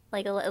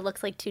 Like it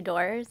looks like two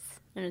doors,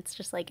 and it's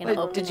just like an Wait,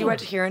 open. did you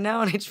watch Here and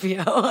Now on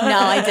HBO? No,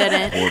 I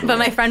didn't. But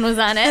my friend was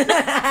on it.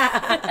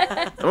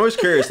 I'm always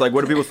curious, like,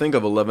 what do people think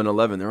of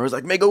 11:11? They're always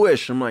like, make a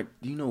wish. I'm like,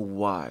 do you know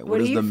why? What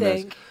do is you the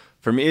think?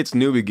 For me, it's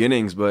new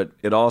beginnings, but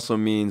it also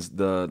means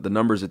the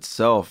numbers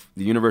itself.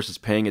 The universe is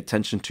paying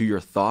attention to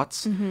your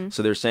thoughts. Mm-hmm.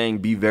 So they're saying,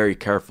 be very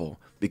careful,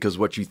 because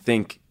what you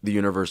think the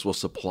universe will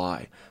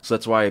supply. So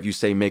that's why if you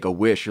say make a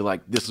wish, you're like,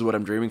 this is what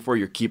I'm dreaming for.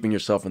 You're keeping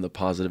yourself in the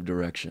positive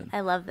direction.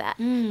 I love that.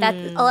 That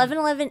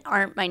 1111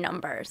 aren't my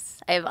numbers.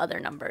 I have other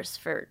numbers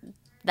for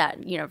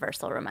that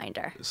universal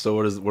reminder. So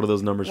what are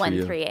those numbers for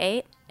you?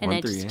 138, and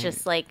it's 138.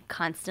 just like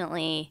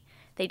constantly.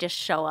 They just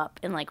show up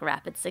in like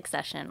rapid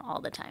succession all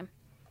the time,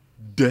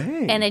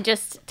 Dang. and it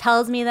just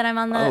tells me that I'm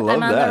on the I love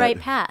I'm on that. the right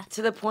path.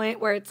 To the point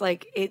where it's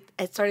like it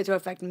started to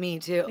affect me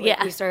too. Like,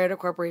 Yeah. we started a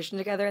corporation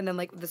together, and then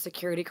like the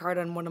security card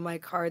on one of my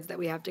cards that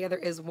we have together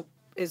is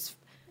Is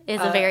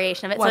a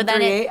variation of it. So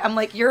then 138. I'm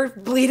like, you're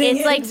bleeding.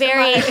 it's like into my-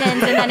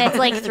 variations, and then it's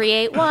like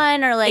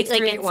 381 or like It's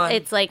 381.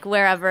 it's like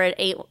wherever at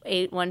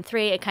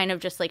 8813, it kind of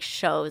just like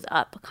shows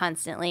up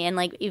constantly, and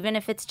like even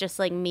if it's just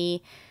like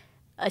me.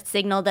 A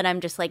signal that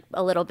I'm just like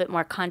a little bit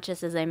more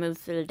conscious as I move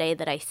through the day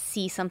that I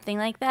see something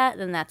like that,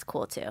 then that's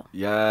cool too.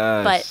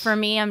 Yes. But for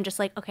me, I'm just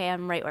like, okay,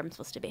 I'm right where I'm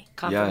supposed to be.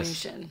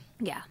 Confirmation.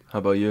 Yeah. How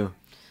about you?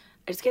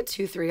 I just get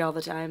 2-3 all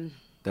the time.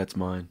 That's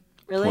mine.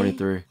 Really?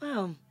 23.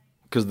 Wow.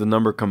 Because the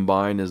number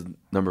combined is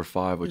number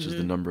 5, which is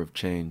the number of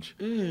change.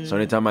 So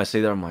anytime I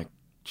say that, I'm like,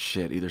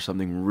 shit, either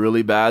something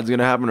really bad's going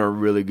to happen or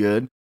really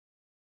good.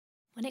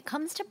 When it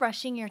comes to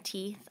brushing your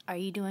teeth, are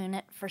you doing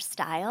it for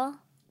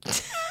style?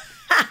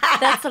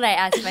 That's what I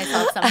ask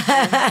myself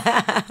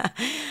sometimes.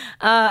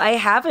 I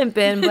haven't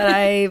been,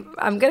 but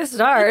I'm gonna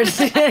start.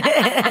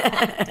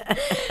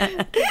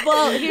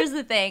 Well, here's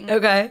the thing.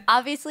 Okay.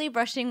 Obviously,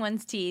 brushing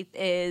one's teeth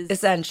is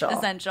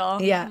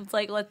Essential. Yeah. It's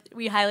like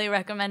we highly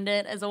recommend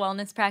it as a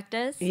wellness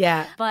practice.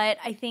 Yeah. But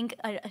I think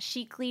a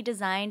chicly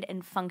designed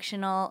and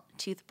functional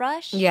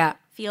toothbrush Yeah.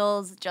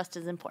 feels just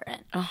as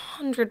important.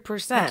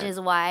 100%. Which is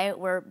why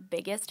we're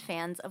biggest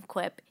fans of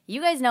Quip. You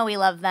guys know we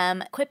love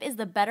them. Quip is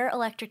the better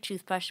electric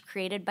toothbrush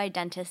created by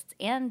dentists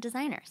and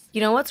designers.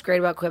 You know what's great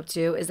about Quip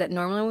too is that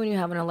normally when you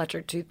have an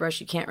electric toothbrush,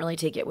 you can't really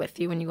take it with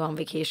you when you go on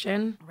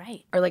vacation.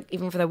 Right. Or like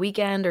even for the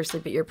weekend or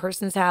sleep at your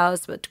person's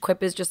house. But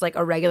Quip is just like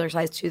a regular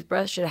sized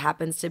toothbrush. It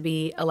happens to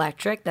be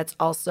electric. That's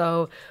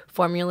also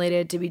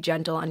formulated to be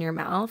gentle on your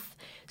mouth.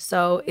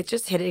 So it's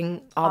just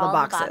hitting all the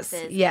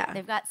boxes. Yeah.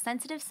 They've got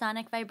sensitive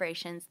sonic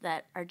vibrations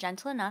that are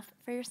gentle enough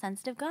for your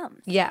sensitive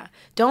gums. Yeah.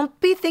 Don't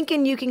be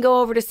thinking you can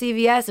go over to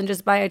CVS and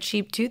just buy a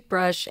cheap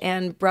toothbrush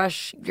and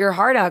brush your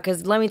heart out.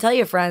 Because let me tell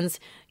you, friends,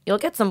 you'll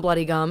get some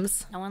bloody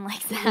gums. No one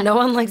likes that. No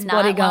one likes Not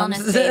bloody wellness,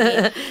 gums.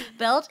 baby.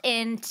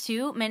 Built-in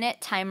 2-minute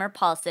timer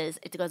pulses.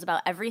 It goes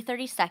about every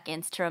 30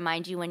 seconds to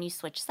remind you when you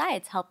switch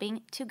sides,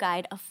 helping to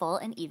guide a full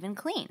and even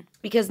clean.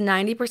 Because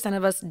 90%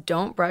 of us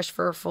don't brush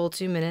for a full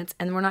 2 minutes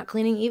and we're not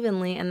cleaning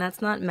evenly, and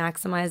that's not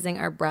maximizing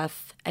our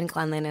breath and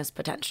cleanliness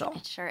potential.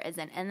 It sure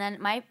isn't. And then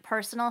my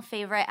personal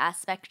favorite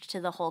aspect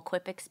to the whole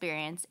Quip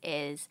experience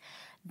is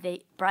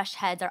the brush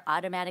heads are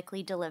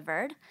automatically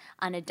delivered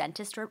on a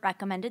dentist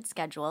recommended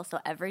schedule. So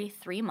every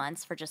 3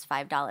 months for just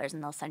 $5,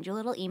 and they'll send you a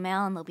little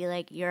email and they'll be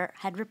like, your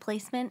head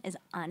replacement is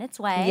on its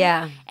way.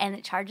 Yeah. And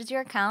it charges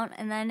your account,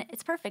 and then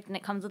it's perfect. And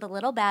it comes with a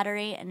little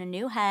battery and a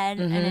new head.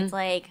 And it's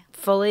like,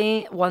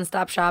 Fully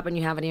one-stop shop and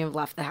you haven't even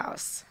left the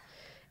house.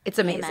 It's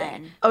amazing.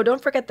 Amen. Oh,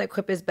 don't forget that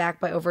Quip is backed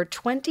by over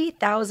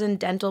 20,000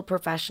 dental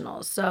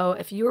professionals. So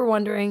if you were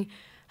wondering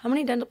how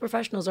many dental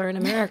professionals are in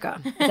America,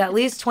 it's at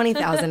least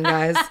 20,000,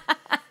 guys.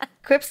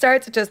 Quip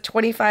starts at just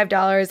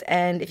 $25,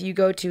 and if you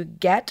go to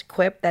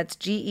GetQuip, that's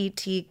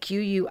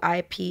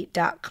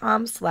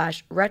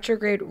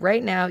GetQuip.com/retrograde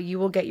right now, you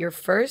will get your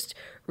first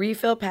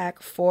refill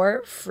pack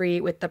for free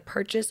with the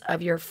purchase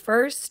of your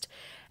first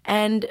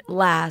and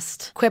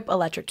last Quip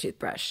electric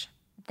toothbrush.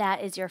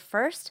 that is your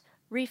first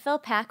Refill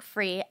pack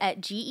free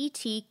at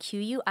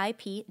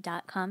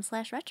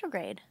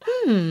getquip.com/retrograde.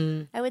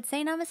 I would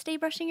say namaste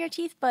brushing your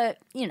teeth, but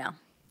you know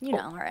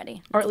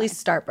already. Or at least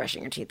start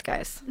brushing your teeth,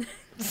 guys.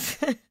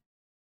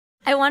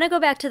 I want to go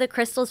back to the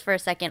crystals for a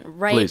second.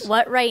 Please.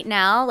 Right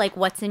now, like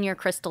what's in your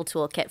crystal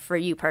toolkit for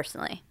you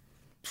personally?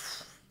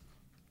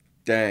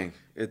 Dang,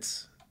 I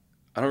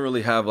don't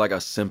really have like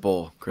a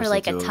simple crystal Or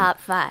like a tool.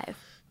 top 5.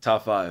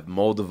 Top 5,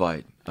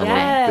 Moldavite. I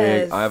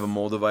have a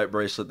Moldavite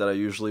bracelet that I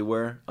usually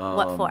wear.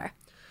 What for?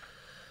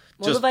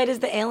 Moldavite is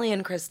the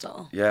alien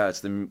crystal. Yeah, it's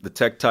the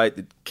Tektite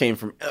that came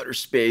from outer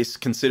space,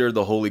 considered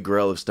the holy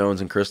grail of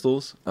stones and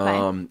crystals.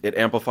 Okay. It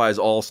amplifies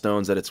all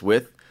stones that it's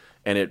with,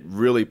 and it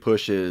really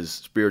pushes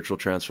spiritual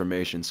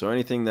transformation. So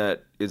anything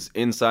that is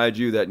inside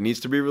you that needs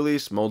to be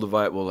released,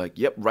 Moldavite will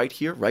yep, right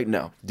here, right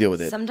now, deal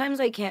with it. Sometimes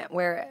I can't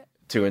wear it.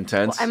 Too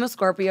intense? Well, I'm a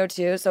Scorpio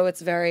too, so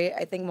it's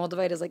I think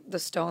Moldavite is like the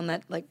stone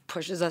that like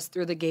pushes us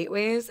through the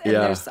gateways. And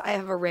Yeah. I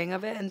have a ring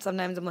of it, and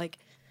sometimes I'm like,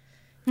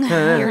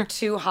 you're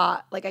too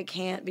hot. Like, I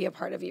can't be a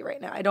part of you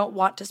right now. I don't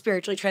want to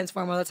spiritually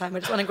transform all the time. I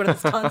just want to go to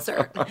this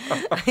concert.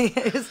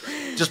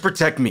 Just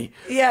protect me.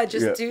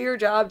 Just do your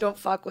job. Don't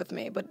fuck with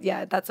me. But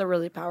yeah, that's a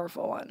really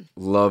powerful one.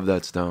 Love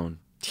that stone.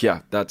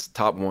 Yeah, that's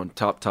top one.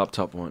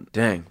 Top one.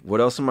 Dang,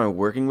 what else am I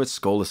working with?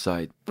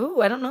 Scolasite.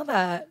 Ooh, I don't know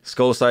that.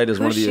 Scolasite is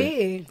one of Who's the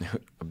she?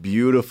 a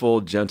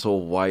beautiful,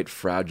 gentle, white,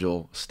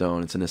 fragile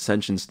stone. It's an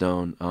ascension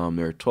stone.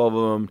 There are 12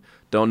 of them.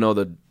 Don't know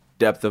the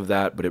depth of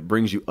that, but it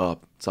brings you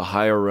up. It's a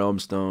higher realm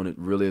stone. It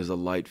really is a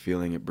light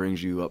feeling. It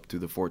brings you up to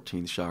the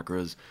 14th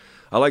chakras.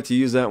 I like to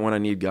use that when I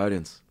need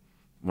guidance.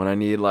 When I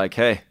need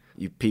hey,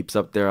 you peeps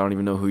up there, I don't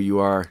even know who you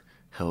are.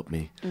 Help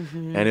me.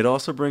 Mm-hmm. And it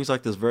also brings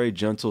this very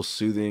gentle,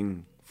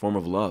 soothing form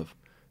of love.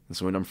 And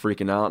so when I'm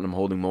freaking out and I'm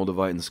holding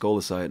Moldavite and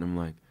Scolasite, and I'm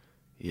like,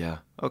 yeah,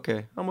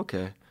 okay, I'm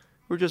okay.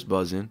 We're just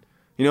buzzing.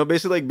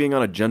 Basically like being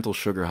on a gentle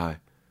sugar high.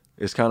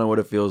 It's kind of what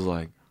it feels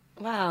like.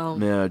 Wow.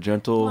 Yeah,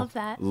 gentle, Love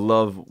that.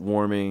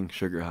 love-warming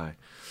sugar high.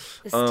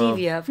 The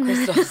stevia of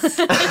crystals.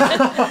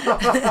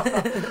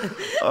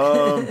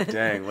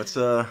 Dang, what's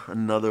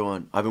another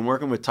one? I've been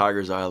working with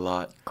Tiger's Eye a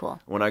lot.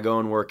 Cool. When I go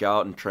and work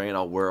out and train,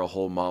 I'll wear a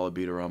whole mala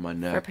bead around my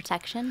neck. For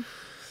protection?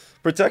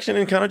 Protection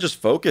and kind of just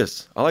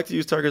focus. I like to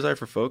use Tiger's Eye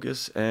for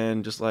focus,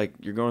 and just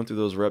you're going through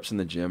those reps in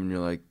the gym and you're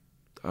like,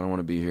 I don't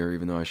want to be here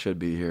even though I should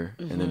be here.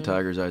 Mm-hmm. And then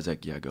Tiger's Eye's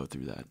like, yeah, go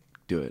through that.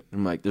 Do it.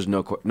 I'm like, there's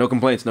no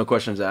complaints, no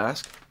questions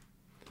asked.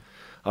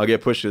 I'll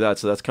get pushed through that.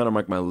 So that's kind of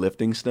like my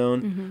lifting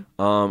stone.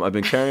 Mm-hmm. I've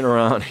been carrying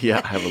around.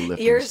 Yeah, I have a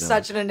lifting You're stone.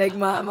 such an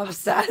enigma. I'm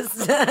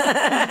obsessed.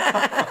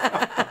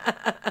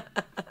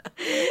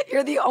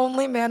 You're the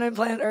only man on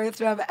planet Earth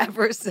to have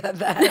ever said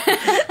that.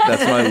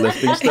 That's my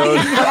lifting stone.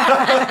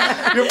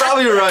 You're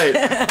probably right.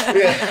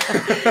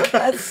 Yeah.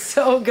 That's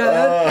so good.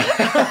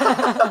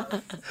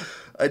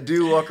 I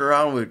do walk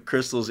around with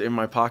crystals in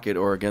my pocket,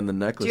 or again, the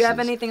necklaces. Do you have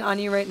anything on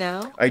you right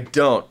now? I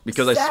don't,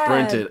 because I Sad.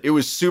 sprinted. It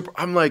was super.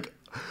 I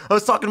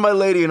was talking to my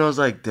lady and I was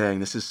like, dang,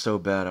 this is so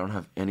bad. I don't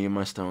have any of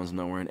my stones. I'm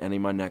not wearing any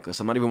of my necklace.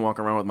 I'm not even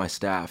walking around with my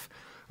staff,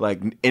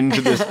 into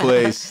this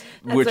place,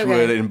 which okay.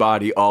 would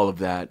embody all of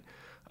that.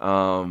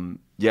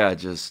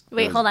 Just.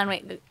 Wait, hold on.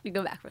 Wait, you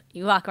go back.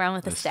 You walk around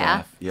with a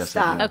staff? Yes,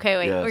 Stop. I do. Okay,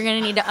 wait. Yes. We're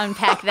going to need to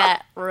unpack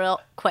that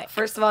real quick.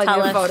 First of all,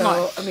 Tell I need a us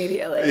photo more.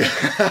 immediately.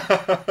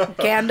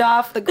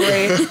 Gandalf the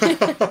Great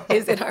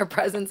is in our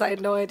presence. I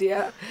had no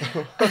idea.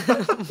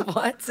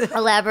 What?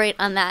 Elaborate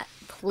on that,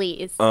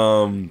 please.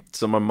 So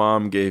my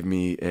mom gave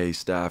me a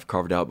staff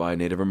carved out by a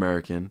Native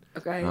American.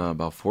 Okay.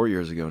 About 4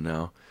 years ago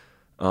now.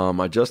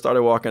 I just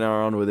started walking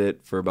around with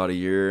it for about a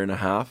year and a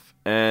half,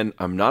 and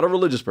I'm not a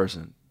religious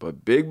person,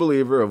 but big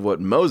believer of what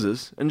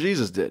Moses and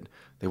Jesus did.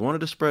 They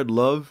wanted to spread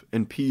love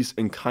and peace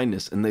and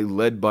kindness, and they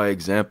led by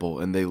example,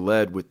 and they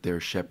led with their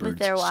shepherd's With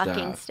their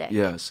walking staff. stick.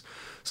 Yes.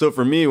 So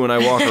for me, when I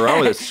walk around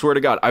with it, swear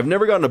to God, I've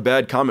never gotten a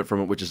bad comment from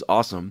it, which is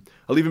awesome.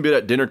 I'll even be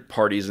at dinner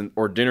parties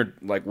or dinner,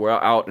 we're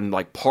out and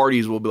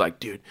parties will be like,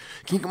 dude,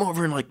 can you come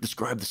over and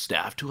describe the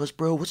staff to us,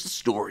 bro? What's the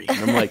story?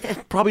 And I'm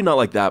like, probably not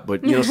like that,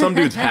 but some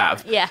dudes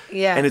have. Yeah.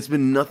 Yeah. And it's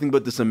been nothing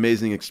but this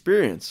amazing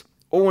experience.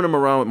 Or when I'm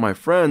around with my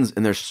friends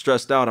and they're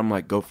stressed out, I'm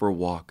like, go for a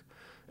walk.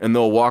 And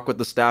they'll walk with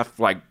the staff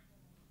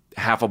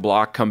half a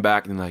block, come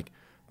back and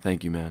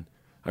thank you, man.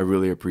 I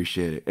really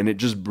appreciate it. And it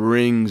just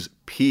brings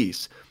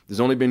peace. There's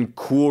only been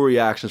cool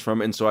reactions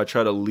from it. And so I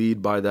try to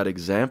lead by that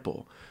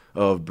example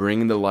of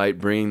bringing the light,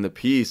 bringing the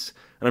peace.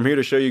 And I'm here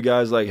to show you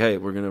guys hey,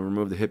 we're going to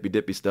remove the hippy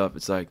dippy stuff.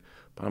 It's but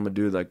I'm a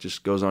dude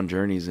just goes on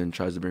journeys and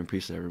tries to bring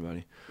peace to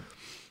everybody.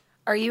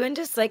 Are you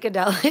into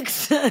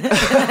psychedelics?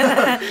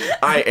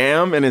 I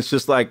am, and it's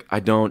just I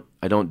don't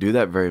do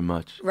that very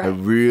much. Right. I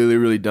really,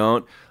 really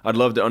don't. I'd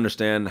love to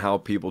understand how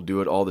people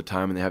do it all the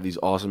time and they have these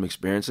awesome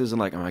experiences,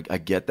 and I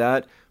get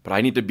that, but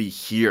I need to be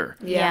here.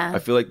 Yeah. I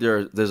feel like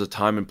there's a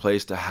time and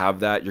place to have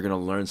that. You're gonna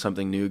learn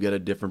something new, get a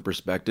different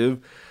perspective.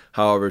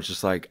 However, it's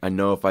just I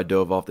know if I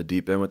dove off the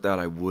deep end with that,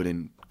 I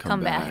wouldn't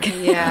come back.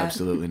 Yeah.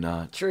 Absolutely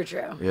not. True.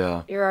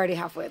 Yeah. You're already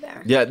halfway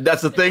there. Yeah,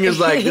 that's the thing is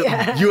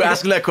Yeah. you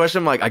asking that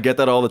question, I'm I get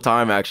that all the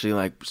time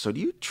actually. So do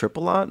you trip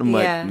a lot? I'm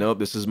Yeah. nope,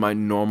 this is my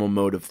normal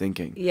mode of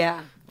thinking.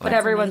 Yeah. But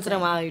every once in a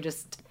while, you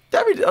just...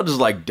 I'll just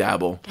like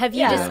dabble. Have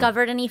you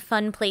discovered any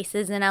fun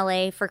places in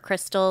LA for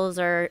crystals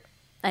or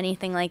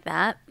anything like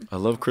that? I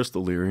love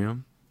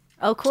Crystallarium.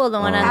 Oh, cool. The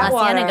one in La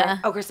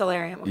Cienega. Oh,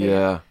 Crystallarium. Okay.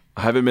 Yeah.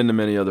 I haven't been to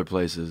many other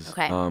places.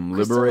 Okay.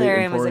 Liberate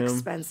Crystallarium Emporium. is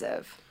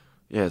expensive.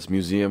 Yeah, it's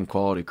museum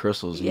quality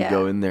crystals. And Yeah. You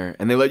go in there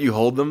and they let you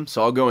hold them.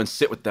 So I'll go and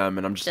sit with them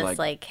and I'm just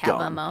Like have a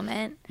done.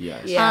 moment.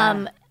 Yes.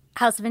 Yeah.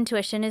 House of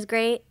Intuition is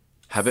great.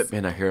 Haven't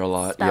been. I hear a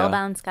lot.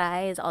 Spellbound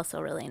Sky is also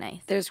really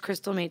nice. There's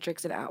Crystal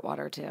Matrix in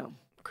Atwater, too. Yeah.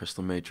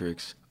 Crystal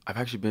Matrix. I've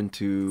actually been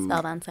to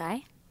Spellbound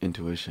Sky?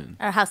 Intuition.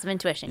 Or House of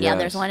Intuition. Yeah,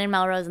 there's Yes. one in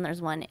Melrose and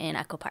there's one in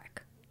Echo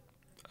Park.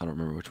 I don't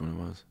remember which one it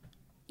was.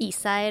 East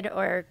Side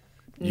or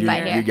You,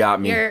 by here? you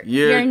got me. You're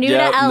new to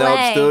LA.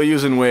 Nope, still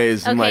using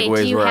Waze. I'm Okay, like,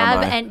 Waze, do you where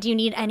have am I? and do you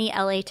need any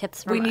LA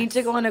tips from We us? need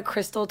to go on a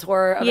crystal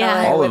tour of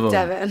Yeah. LA All of with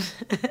them.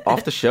 Devon.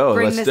 Off the show.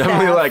 Bring Let's the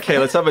definitely staff. like, hey,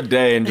 let's have a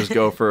day and just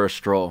go for a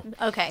stroll.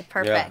 Okay,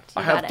 perfect.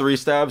 I You got have it. 3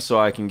 stabs, so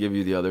I can give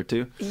you the other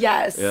 2.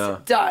 Yes. Yeah.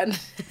 Done.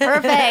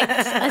 Perfect.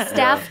 A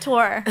staff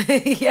tour.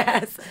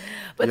 Yes.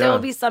 But there Yeah. will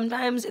be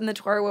sometimes in the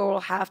tour where we'll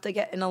have to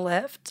get in a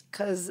lift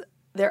because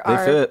there They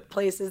are fit.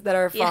 places that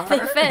are far. Yeah, they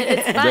fit.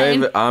 It's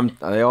fine.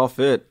 They all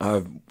fit.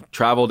 I've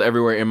traveled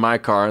everywhere in my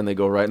car, and they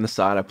go right in the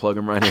side. I plug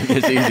them right in.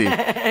 It's easy.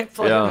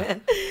 Plug Yeah.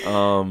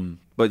 'em in.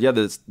 But yeah,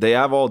 they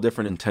have all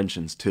different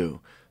intentions too.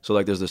 So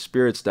like, there's the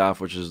spirit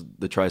staff, which is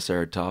the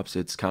Triceratops.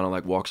 It's kind of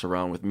like walks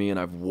around with me, and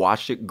I've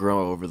watched it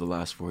grow over the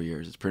last 4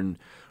 years. It's been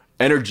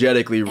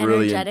energetically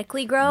really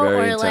grow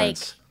very or like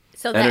intense.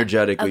 so that,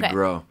 energetically okay.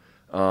 grow.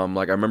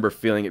 Like I remember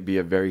feeling it be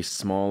a very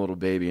small little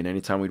baby, and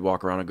anytime we'd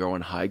walk around and go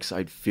on hikes,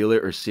 I'd feel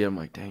it or see it. I'm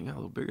like, dang, it got a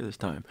little bigger this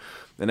time.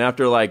 And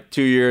after like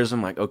 2 years,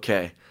 I'm like,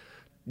 okay,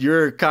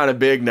 you're kind of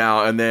big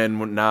now. And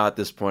then now at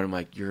this point, I'm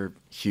like, you're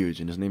huge.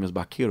 And his name is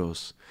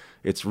Bakiros.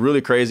 It's really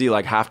crazy.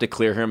 Like, have to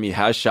clear him. He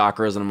has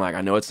chakras, and I'm like,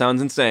 I know it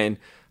sounds insane.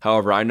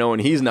 However, I know when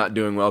he's not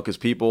doing well, because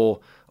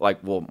people like,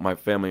 well, my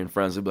family and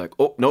friends would be like,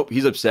 oh, nope,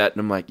 he's upset.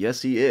 And I'm like,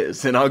 yes, he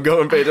is. And I'll go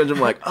and pay attention.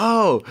 I'm like,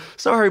 oh,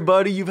 sorry,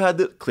 buddy, you've had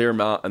to clear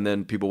him out. And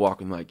then people walk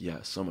in like, yeah,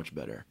 so much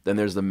better. Then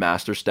there's the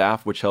master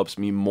staff, which helps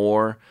me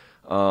more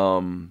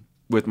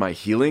with my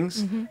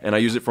healings. Mm-hmm. And I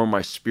use it for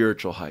my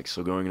spiritual hikes.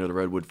 So going into the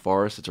redwood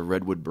forest, it's a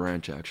redwood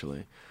branch,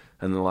 actually.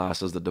 And the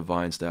last is the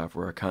divine staff,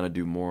 where I kind of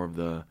do more of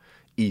the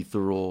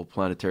ethereal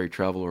planetary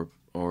travel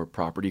or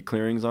property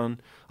clearings on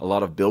a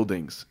lot of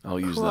buildings. I'll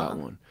use that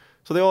one.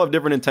 So they all have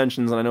different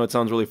intentions, and I know it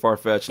sounds really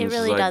far-fetched. It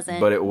really doesn't.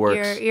 But it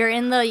works. You're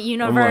in the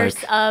universe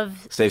like,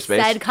 of safe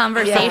space? said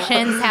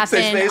conversations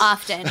happen space?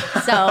 often.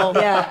 So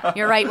Yeah.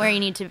 you're right where you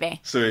need to be.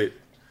 Sweet.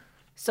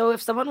 So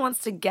if someone wants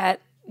to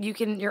get,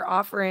 you're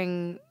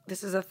offering,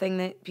 this is a thing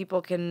that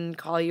people can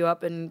call you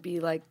up and be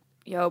like,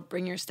 yo,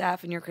 bring your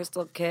staff and your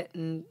crystal kit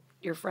and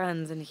your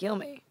friends and heal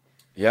me.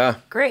 Yeah.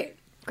 Great.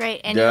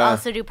 Great. And you Yeah.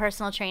 also do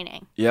personal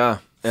training. Yeah.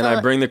 And So-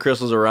 I bring the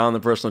crystals around the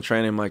personal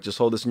training. I'm like, just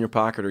hold this in your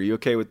pocket. Are you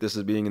okay with this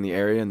as being in the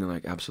area? And they're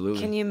like, absolutely.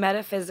 Can you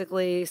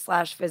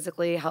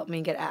metaphysically/physically help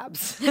me get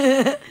abs?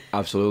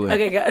 Absolutely.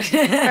 Okay, good.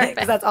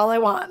 Because that's all I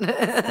want.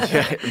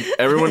 Yeah,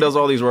 everyone does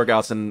all these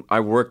workouts, and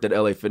I worked at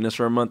LA Fitness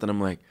for a month, and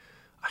I'm like,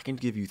 I can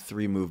give you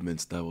 3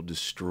 movements that will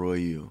destroy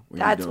you. when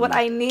you're That's done what with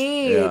I it."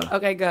 need. Yeah.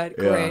 Okay, good.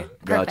 Yeah,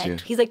 Great. got you.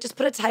 He's like, just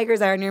put a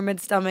tiger's eye on your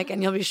mid-stomach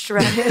and you'll be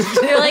shredded.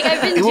 You're like,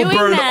 I've been It will doing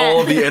burn that.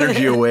 all of the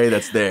energy away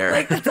that's there.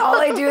 Like, that's all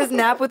I do is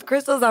nap with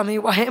crystals on me.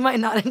 Why am I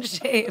not in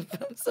shape?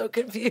 I'm so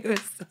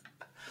confused.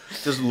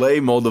 Just lay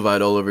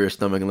Moldavite all over your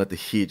stomach and let the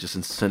heat just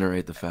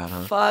incinerate the fat,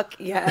 huh? Fuck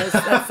yes.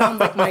 That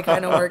sounds like my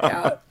kind of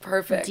workout.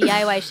 Perfect.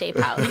 DIY shape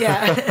house.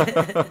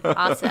 Yeah.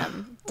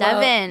 Awesome.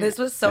 Well, Devin, this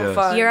was so Yes.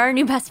 fun. you're our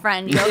new best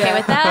friend. You okay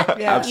with that? Yeah. You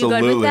good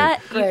Absolutely. with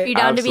that? Great. You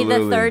down to be the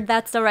Absolutely. third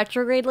That's the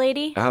Retrograde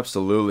lady?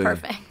 Absolutely.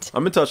 Perfect.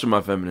 I'm in touch with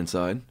my feminine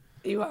side.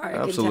 You are. I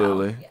can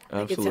Absolutely. tell. Yeah,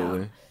 I can tell.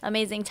 Absolutely.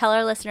 Amazing. Tell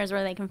our listeners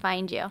where they can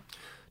find you.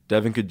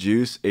 Devon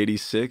Cajuste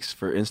 86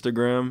 for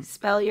Instagram.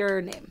 Spell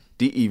your name.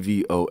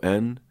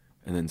 Devon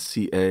and then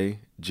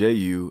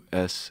Cajuste,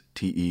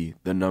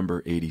 the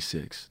number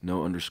 86.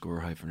 No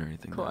underscore hyphen or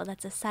anything. Cool. There.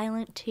 That's a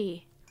silent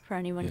T for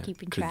anyone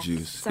keeping track. Cajuste.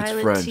 It's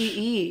Silent French.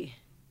 T-E.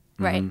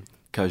 Right.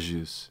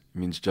 Cajuste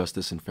means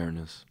justice and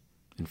fairness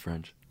in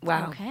French.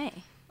 Wow. Okay.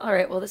 All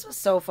right. Well, this was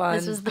so fun.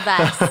 This was the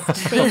best.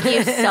 Thank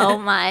you so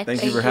much.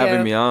 Thank you for Thank having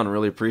you. me on.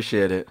 Really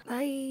appreciate it.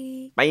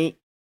 Bye. Bye.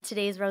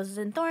 Today's Roses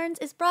and Thorns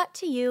is brought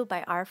to you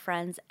by our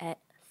friends at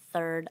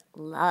Third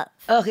Love.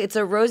 Oh, it's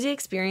a rosy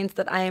experience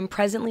that I am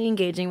presently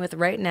engaging with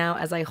right now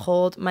as I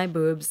hold my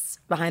boobs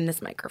behind this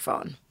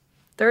microphone.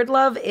 Third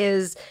Love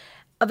is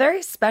a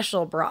very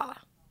special bra,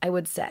 I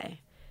would say.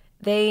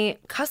 They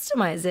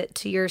customize it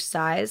to your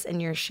size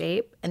and your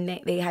shape, and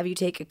they have you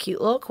take a cute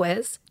little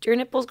quiz. Do your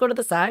nipples go to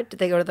the side? Do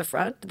they go to the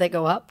front? Do they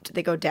go up? Do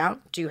they go down?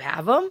 Do you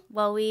have them?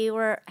 Well, we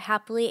were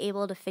happily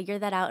able to figure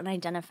that out and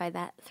identify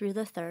that through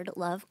the Third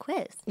Love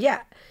quiz.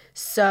 Yeah.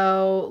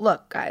 So,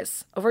 look,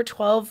 guys, over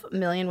 12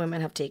 million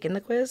women have taken the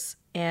quiz,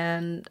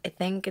 and I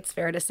think it's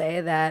fair to say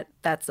that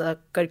that's a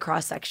good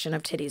cross-section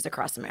of titties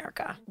across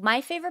America. My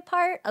favorite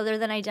part, other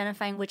than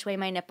identifying which way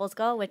my nipples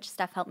go, which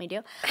Steph helped me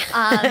do,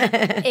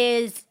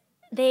 is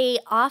They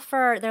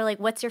offer, they're like,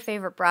 what's your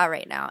favorite bra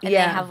right now? And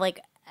Yeah. they have like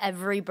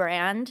every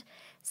brand.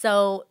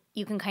 So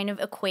you can kind of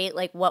equate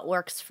like what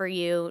works for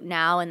you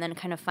now and then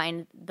kind of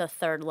find the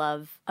Third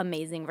Love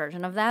amazing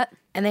version of that.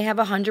 And they have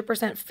a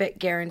 100% fit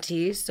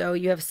guarantee. So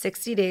you have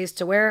 60 days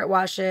to wear it,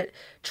 wash it,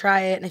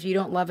 try it. And if you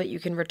don't love it, you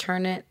can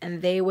return it.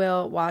 And they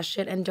will wash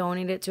it and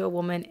donate it to a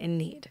woman in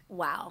need.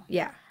 Wow.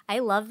 Yeah. I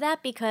love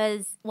that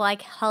because, well, I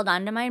held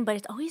on to mine, but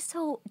it's always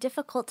so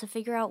difficult to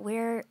figure out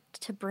where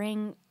to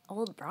bring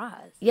old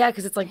bras. Yeah,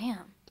 because it's like,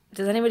 Damn.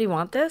 does anybody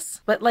want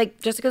this? But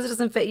like, just because it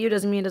doesn't fit you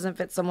doesn't mean it doesn't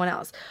fit someone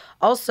else.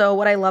 Also,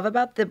 what I love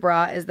about the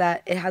bra is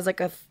that it has like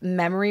a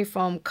memory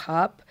foam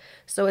cup.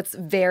 So it's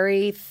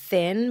very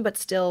thin, but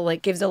still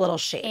like gives a little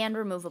shape. And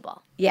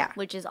removable. Yeah.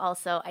 Which is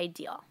also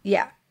ideal.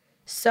 Yeah.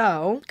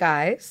 So,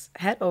 guys,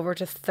 head over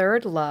to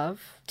thirdlove,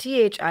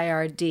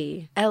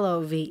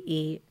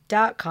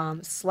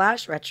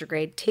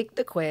 thirdlove.com/retrograde. Take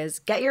the quiz,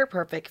 get your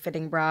perfect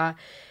fitting bra,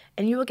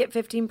 and you will get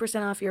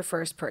 15% off your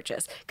first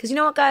purchase. Because you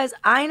know what, guys?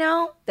 I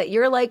know that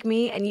you're like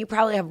me and you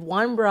probably have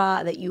one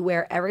bra that you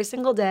wear every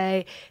single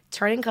day,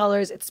 turning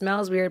colors, it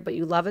smells weird, but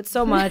you love it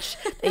so much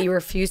that you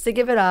refuse to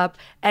give it up.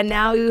 And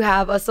now you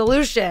have a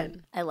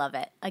solution. I love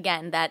it.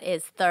 Again, that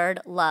is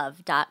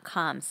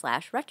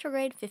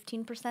thirdlove.com/retrograde,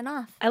 15%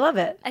 off. I love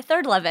it. I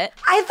third love it.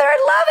 I third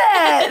love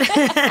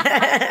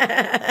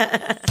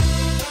it.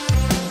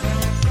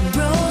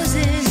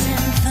 Roses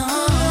and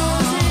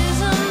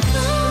thorns.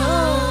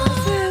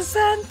 Roses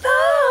and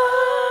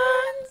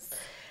thorns.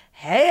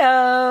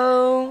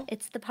 Heyo.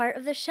 It's the part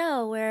of the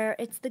show where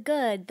it's the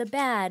good, the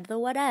bad, the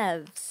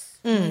whatevs.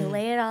 And you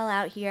lay it all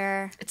out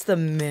here. It's the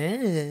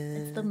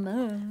moon. It's the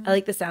moon. I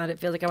like the sound. It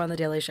feels like I'm on the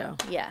Daily Show.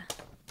 Yeah,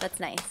 that's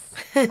nice.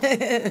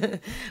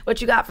 What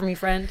you got for me,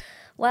 friend?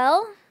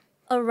 Well,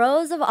 a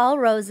rose of all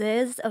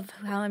roses of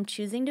how I'm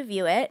choosing to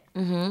view it.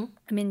 Mm-hmm.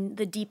 I'm in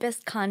the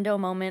deepest condo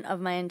moment of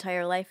my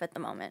entire life at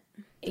the moment.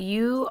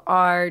 You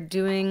are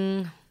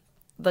doing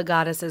the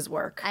goddess's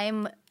work.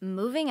 I'm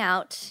moving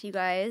out, you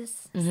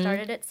guys.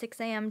 Started at 6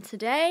 a.m.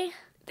 today.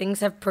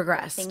 Things have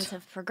progressed. Things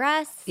have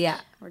progressed.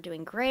 Yeah. We're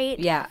doing great.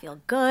 Yeah. I feel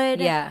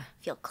good. Yeah.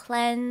 Feel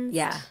cleansed.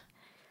 Yeah.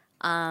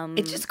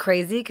 It's just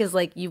crazy because,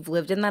 like, you've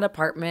lived in that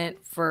apartment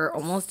for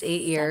almost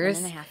 8 years.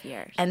 7.5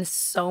 years. And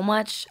so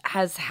much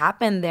has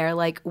happened there.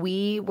 Like,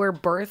 we were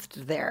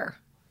birthed there.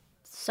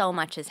 So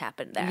much has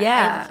happened there.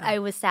 Yeah. I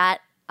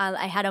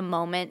had a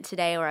moment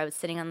today where I was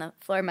sitting on the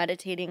floor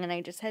meditating and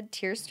I just had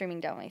tears streaming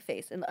down my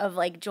face and of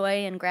like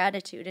joy and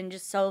gratitude and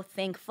just so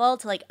thankful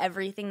to like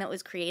everything that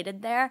was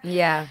created there.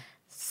 Yeah.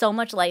 So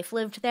much life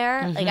lived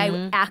there. Like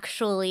I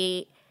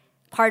actually,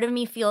 part of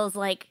me feels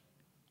like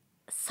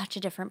such a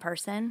different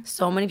person.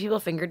 So many people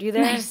fingered you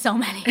there. There's so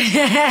many.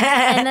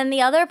 And then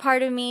the other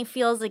part of me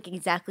feels like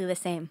exactly the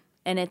same.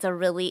 And it's a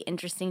really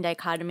interesting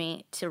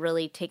dichotomy to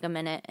really take a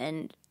minute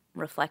and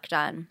reflect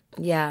on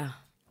Yeah.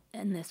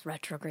 in this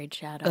retrograde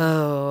shadow.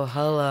 Oh,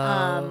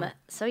 hello.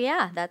 So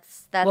yeah,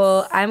 that's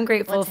Well, I'm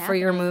grateful what's for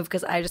your happening. move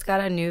because I just got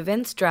a new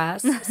Vince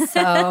dress.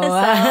 So,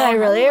 I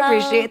really hello.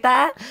 appreciate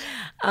that.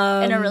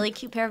 and a really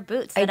cute pair of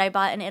boots that I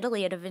bought in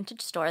Italy at a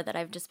vintage store that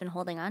I've just been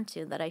holding on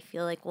to that I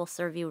feel like will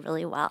serve you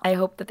really well. I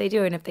hope that they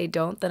do. And if they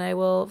don't, then I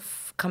will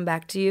come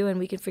back to you and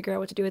we can figure out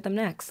what to do with them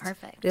next.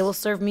 Perfect. They will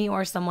serve me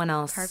or someone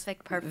else.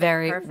 Perfect.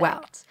 Very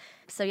well.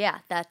 So yeah,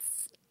 that's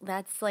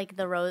like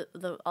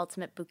the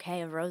ultimate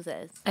bouquet of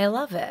roses. I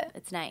love it.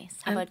 It's nice.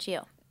 How about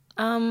you?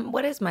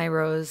 What is my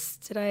rose?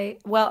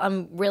 Well,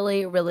 I'm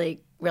really,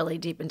 really, really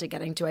deep into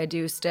getting to I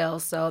do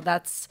still. So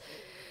that's,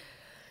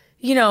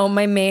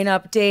 my main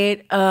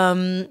update.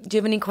 Do you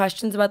have any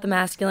questions about the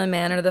masculine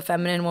man or the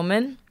feminine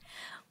woman?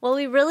 Well,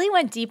 we really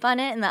went deep on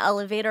it in the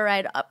elevator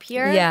ride up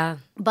here. Yeah.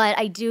 But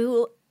I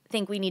do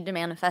think we need to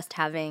manifest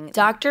having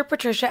Dr.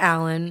 Patricia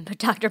Allen,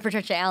 Dr.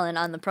 Patricia Allen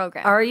on the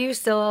program. are you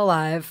still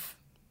alive?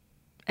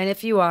 And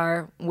if you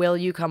are, will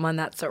you come on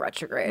That's So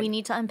Retrograde? We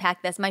need to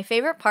unpack this. My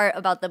favorite part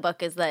about the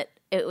book is that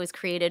it was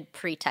created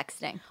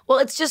pre-texting. Well,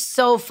 it's just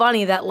so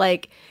funny that,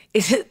 like,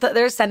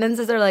 there's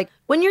sentences that are like,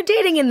 when you're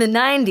dating in the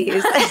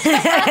 90s.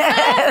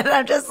 And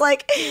I'm just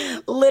like,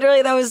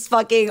 literally, that was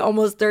fucking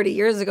almost 30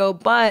 years ago.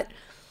 But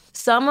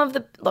some of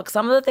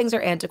the things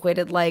are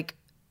antiquated. Like,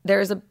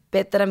 there's a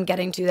bit that I'm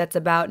getting to that's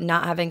about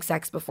not having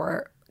sex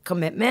before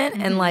commitment.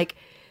 And, like,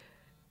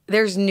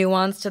 there's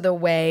nuance to the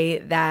way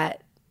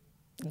that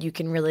you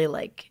can really,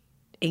 like,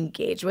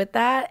 engage with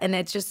that. And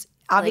it's just,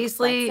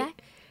 obviously... Like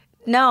sex?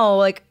 No,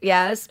 like,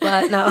 yes,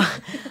 but no.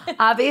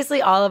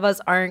 Obviously, all of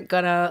us aren't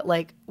gonna,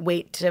 like,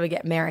 wait till we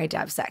get married to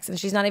have sex. And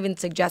she's not even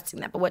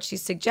suggesting that. But what she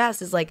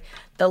suggests is, like,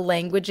 the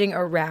languaging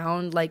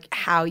around, like,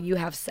 how you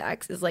have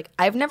sex is, like,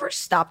 I've never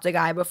stopped a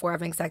guy before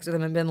having sex with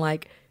him and been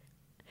like,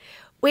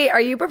 wait, are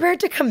you prepared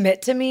to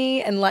commit to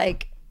me? And,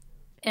 like,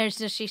 And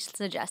does she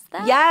suggest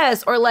that?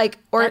 yes, or, like,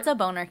 or. That's a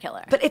boner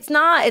killer. But it's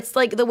not. It's,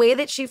 like, the way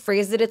that she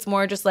phrased it, it's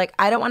more just, like,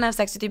 I don't want to have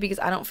sex with you because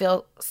I don't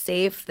feel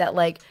safe that,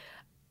 like,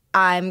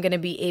 I'm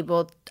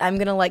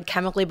gonna like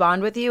chemically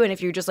bond with you, and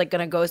if you're just like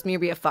gonna ghost me or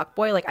be a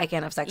fuckboy, like I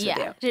can't have sex with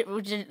you.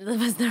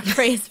 Was the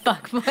phrase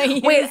fuckboy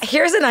used? Wait,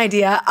 here's an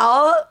idea.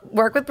 I'll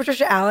work with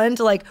Patricia Allen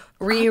to like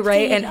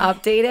rewrite and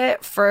update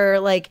it for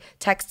like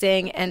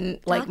texting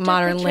and like Dr.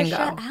 modern Patricia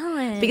lingo.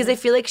 Allen. Because I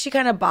feel like she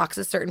kind of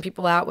boxes certain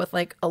people out with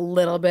like a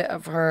little bit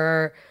of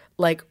her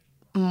like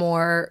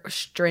more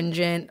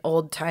stringent,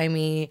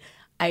 old-timey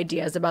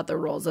ideas about the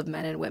roles of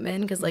men and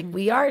women, because like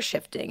we are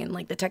shifting, and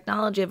like the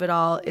technology of it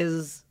all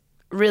is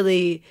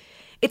really,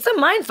 it's a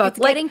mind fuck.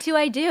 It's getting to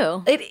I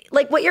do. It,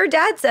 like what your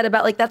dad said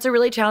about like that's a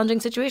really challenging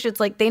situation. It's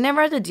like they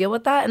never had to deal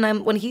with that, and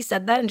then when he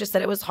said that and just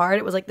said it was hard,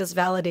 it was like this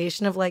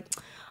validation of like,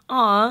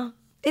 aw,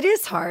 it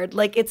is hard.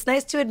 Like it's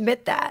nice to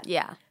admit that.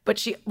 Yeah.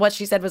 But what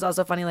she said was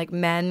also funny. Like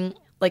men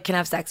like can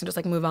have sex and just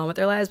like move on with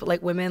their lives, but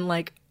like women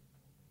like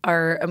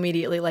are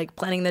immediately like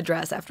planning the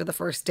dress after the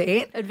first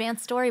date.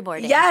 Advanced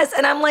storyboarding. Yes,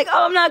 and I'm like,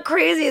 oh, I'm not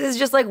crazy. This is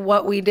just like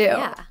what we do.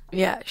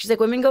 Yeah. She's like,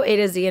 women go A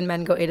to Z and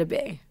men go A to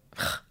B.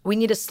 We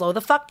need to slow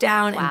the fuck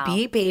down and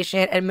be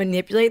patient and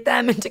manipulate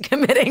them into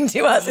committing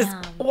to us is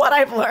what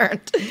I've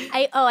learned.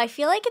 I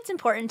feel like it's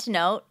important to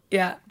note.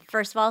 Yeah.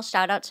 First of all,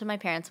 shout out to my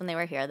parents when they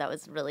were here. That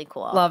was really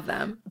cool. Love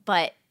them.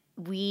 But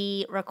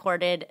we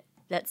recorded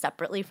that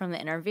separately from the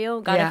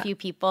interview. Got a few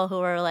people who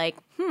were like,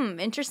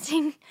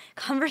 interesting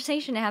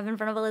conversation to have in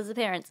front of Elizabeth's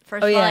parents.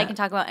 First of all, I can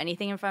talk about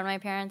anything in front of my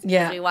parents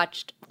because we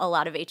watched a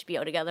lot of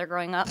HBO together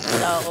growing up.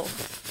 So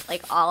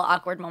like all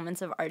awkward moments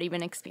have already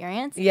been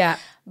experienced. Yeah.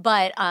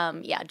 But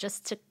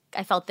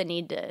I felt the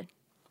need to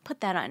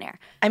put that on air.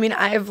 I mean,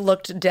 I've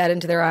looked dead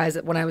into their eyes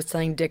when I was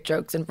telling dick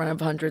jokes in front of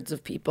hundreds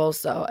of people,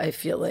 so I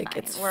feel like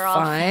it's We're all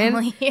fine.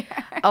 family here.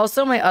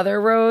 Also, my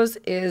other rose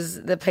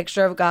is the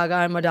picture of Gaga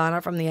and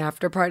Madonna from the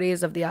after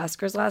parties of the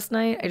Oscars last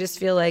night. I just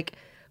feel like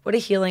what a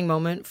healing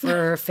moment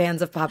for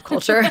fans of pop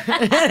culture.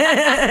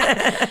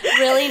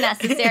 Really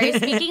necessary.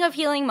 Speaking of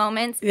healing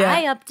moments,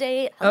 I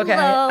update.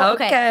 Hello.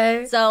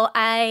 Okay. So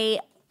I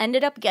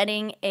ended up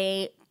getting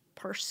a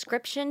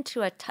prescription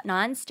to a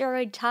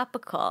non-steroid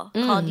topical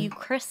called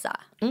Eucrisa.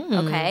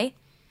 Okay?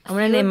 I'm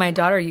going to name my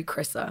daughter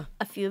Eucrisa.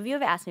 A few of you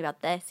have asked me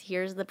about this.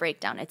 Here's the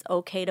breakdown. It's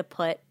okay to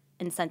put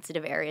in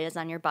sensitive areas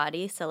on your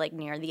body, so like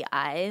near the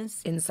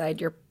eyes. Inside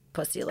your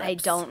pussy lips. I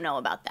don't know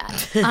about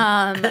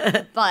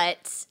that.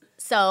 But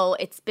so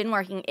it's been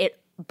working. It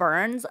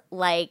burns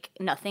like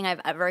nothing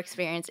I've ever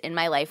experienced in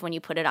my life when you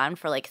put it on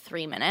for like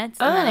 3 minutes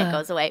and then it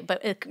goes away.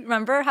 But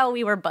remember how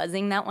we were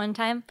buzzing that one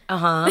time?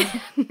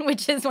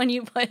 Which is when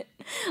you put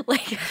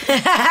like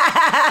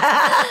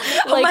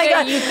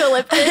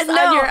eucalyptus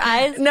on your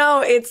eyes.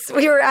 No,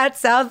 we were at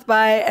South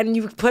by and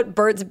you put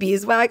Burt's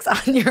Beeswax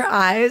on your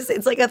eyes.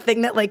 It's like a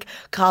thing that like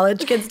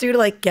college kids do to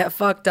like get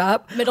fucked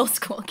up. Middle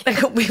school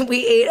kids. Like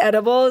we ate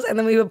edibles and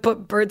then we would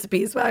put Burt's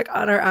Beeswax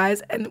on our eyes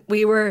and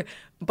we were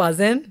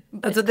buzzing.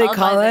 That's what they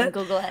call buzzing. it.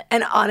 Google it.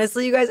 And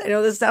honestly, you guys, I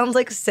know this sounds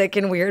like sick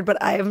and weird, but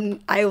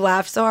I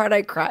laughed so hard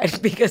I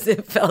cried because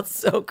it felt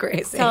so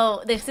crazy.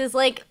 So this is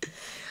like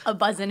a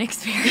buzzing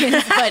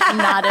experience, but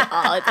not at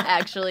all. It's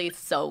actually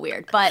so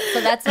weird. But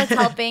so that's what's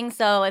helping.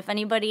 So if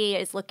anybody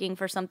is looking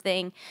for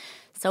something,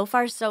 so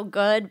far so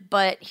good.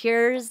 But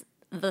here's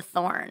the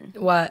thorn.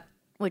 What?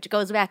 Which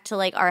goes back to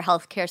like our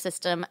healthcare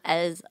system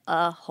as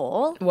a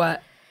whole.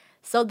 What?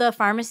 So the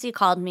pharmacy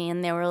called me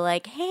and they were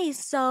like, hey,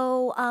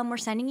 so we're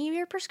sending you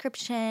your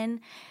prescription.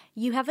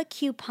 You have a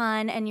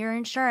coupon and your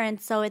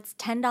insurance, so it's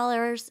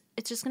 $10.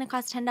 It's just going to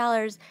cost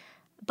 $10.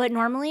 But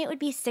normally it would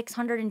be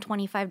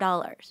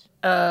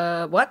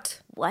 $625.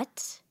 What?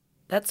 What?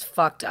 That's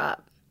fucked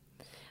up.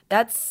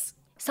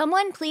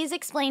 Someone please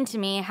explain to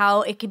me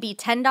how it could be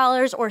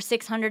 $10 or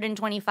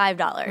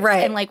 $625.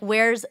 Right. And like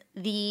where's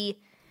the...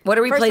 What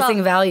are we First of placing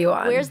all, value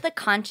on? Where's the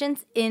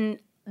conscience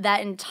in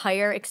that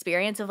entire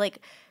experience of like...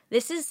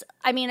 This is,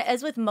 I mean,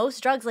 as with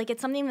most drugs, like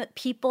it's something that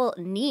people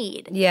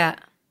need. Yeah.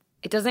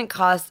 It doesn't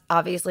cost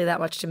obviously that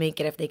much to make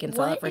it if they can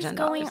sell it for $10. What is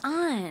going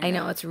on? I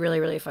know, it's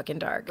really, really fucking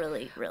dark.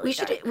 Really dark.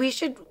 We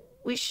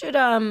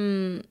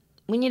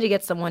need to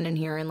get someone in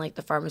here in like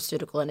the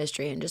pharmaceutical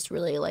industry and just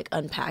really like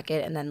unpack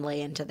it and then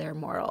lay into their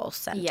moral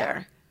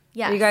center.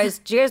 Yeah. Do you guys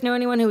know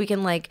anyone who we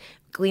can like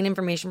glean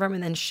information from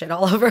and then shit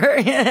all over?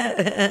 Welcome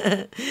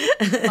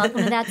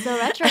to That's So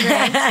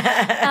Retrograde.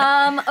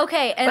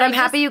 Okay. And but I'm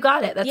happy you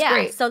got it. That's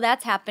great. So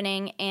that's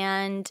happening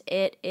and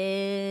it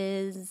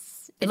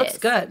looks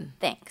good.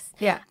 Thanks.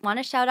 Yeah. Want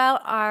to shout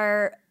out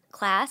our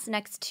class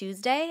next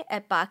Tuesday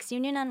at Box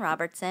Union on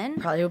Robertson.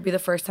 Probably will be the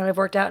first time I've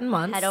worked out in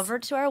months. Head over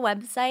to our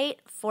website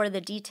for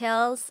the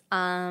details.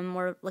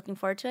 We're looking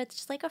forward to it. It's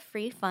just like a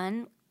free,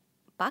 fun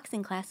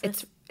boxing class.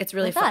 It's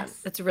really fun.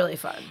 It's really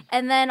fun.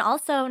 And then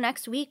also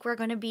next week we're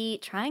going to be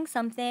trying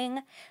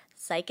something.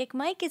 Psychic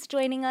Mike is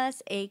joining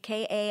us,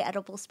 a.k.a.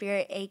 Edible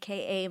Spirit,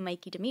 a.k.a.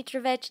 Mikey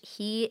Dimitrovich.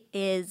 He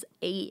is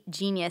a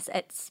genius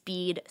at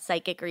speed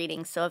psychic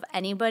reading. So if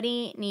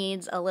anybody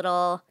needs a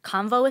little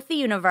convo with the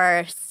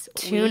universe,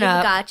 we've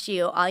got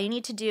you. All you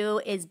need to do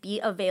is be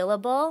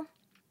available.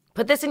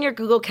 Put this in your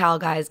Google Cal,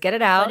 guys. Get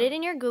it out. Put it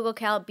in your Google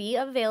Cal. Be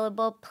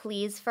available,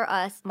 please, for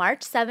us.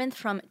 March 7th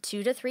from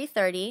 2 to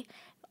 3:30.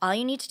 All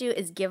you need to do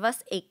is give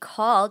us a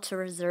call to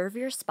reserve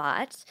your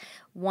spot,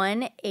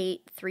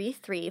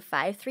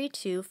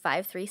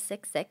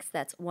 1-833-532-5366.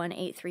 That's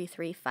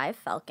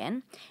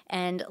 1-833-5-FALCON.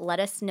 And let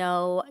us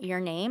know your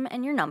name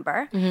and your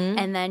number,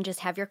 and then just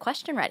have your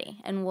question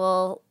ready. And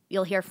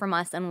you'll hear from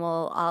us, and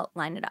we'll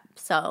line it up.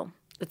 So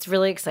It's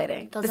really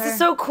exciting. Those This are is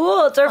so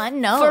cool. It's our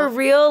fun notes. for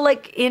real,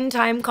 like,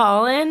 in-time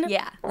call-in.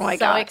 yeah, Oh my so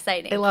God.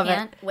 exciting. I love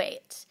Can't it.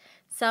 wait.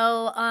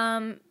 So,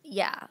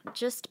 yeah,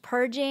 just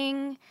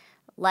purging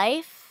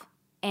life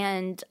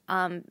and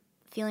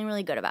feeling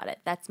really good about it.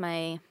 That's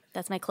my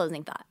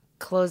closing thought.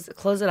 Close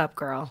it up,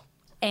 girl.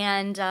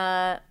 And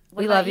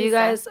We love you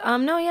guys.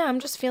 No, yeah, I'm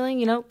just feeling,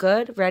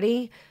 good,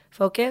 ready,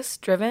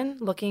 focused, driven,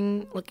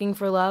 looking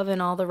for love in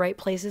all the right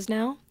places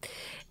now.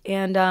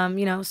 And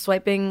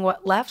swiping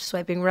left,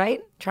 swiping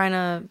right, trying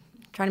to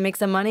make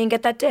some money and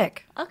get that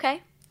dick.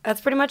 Okay. That's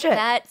pretty much it.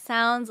 That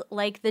sounds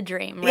like the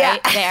dream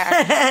right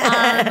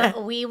there.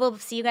 We will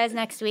see you guys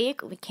next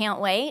week. We can't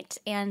wait.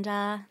 And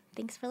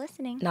thanks for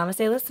listening.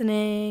 Namaste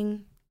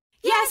listening.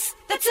 Yes,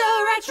 that's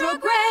a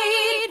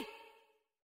retrograde.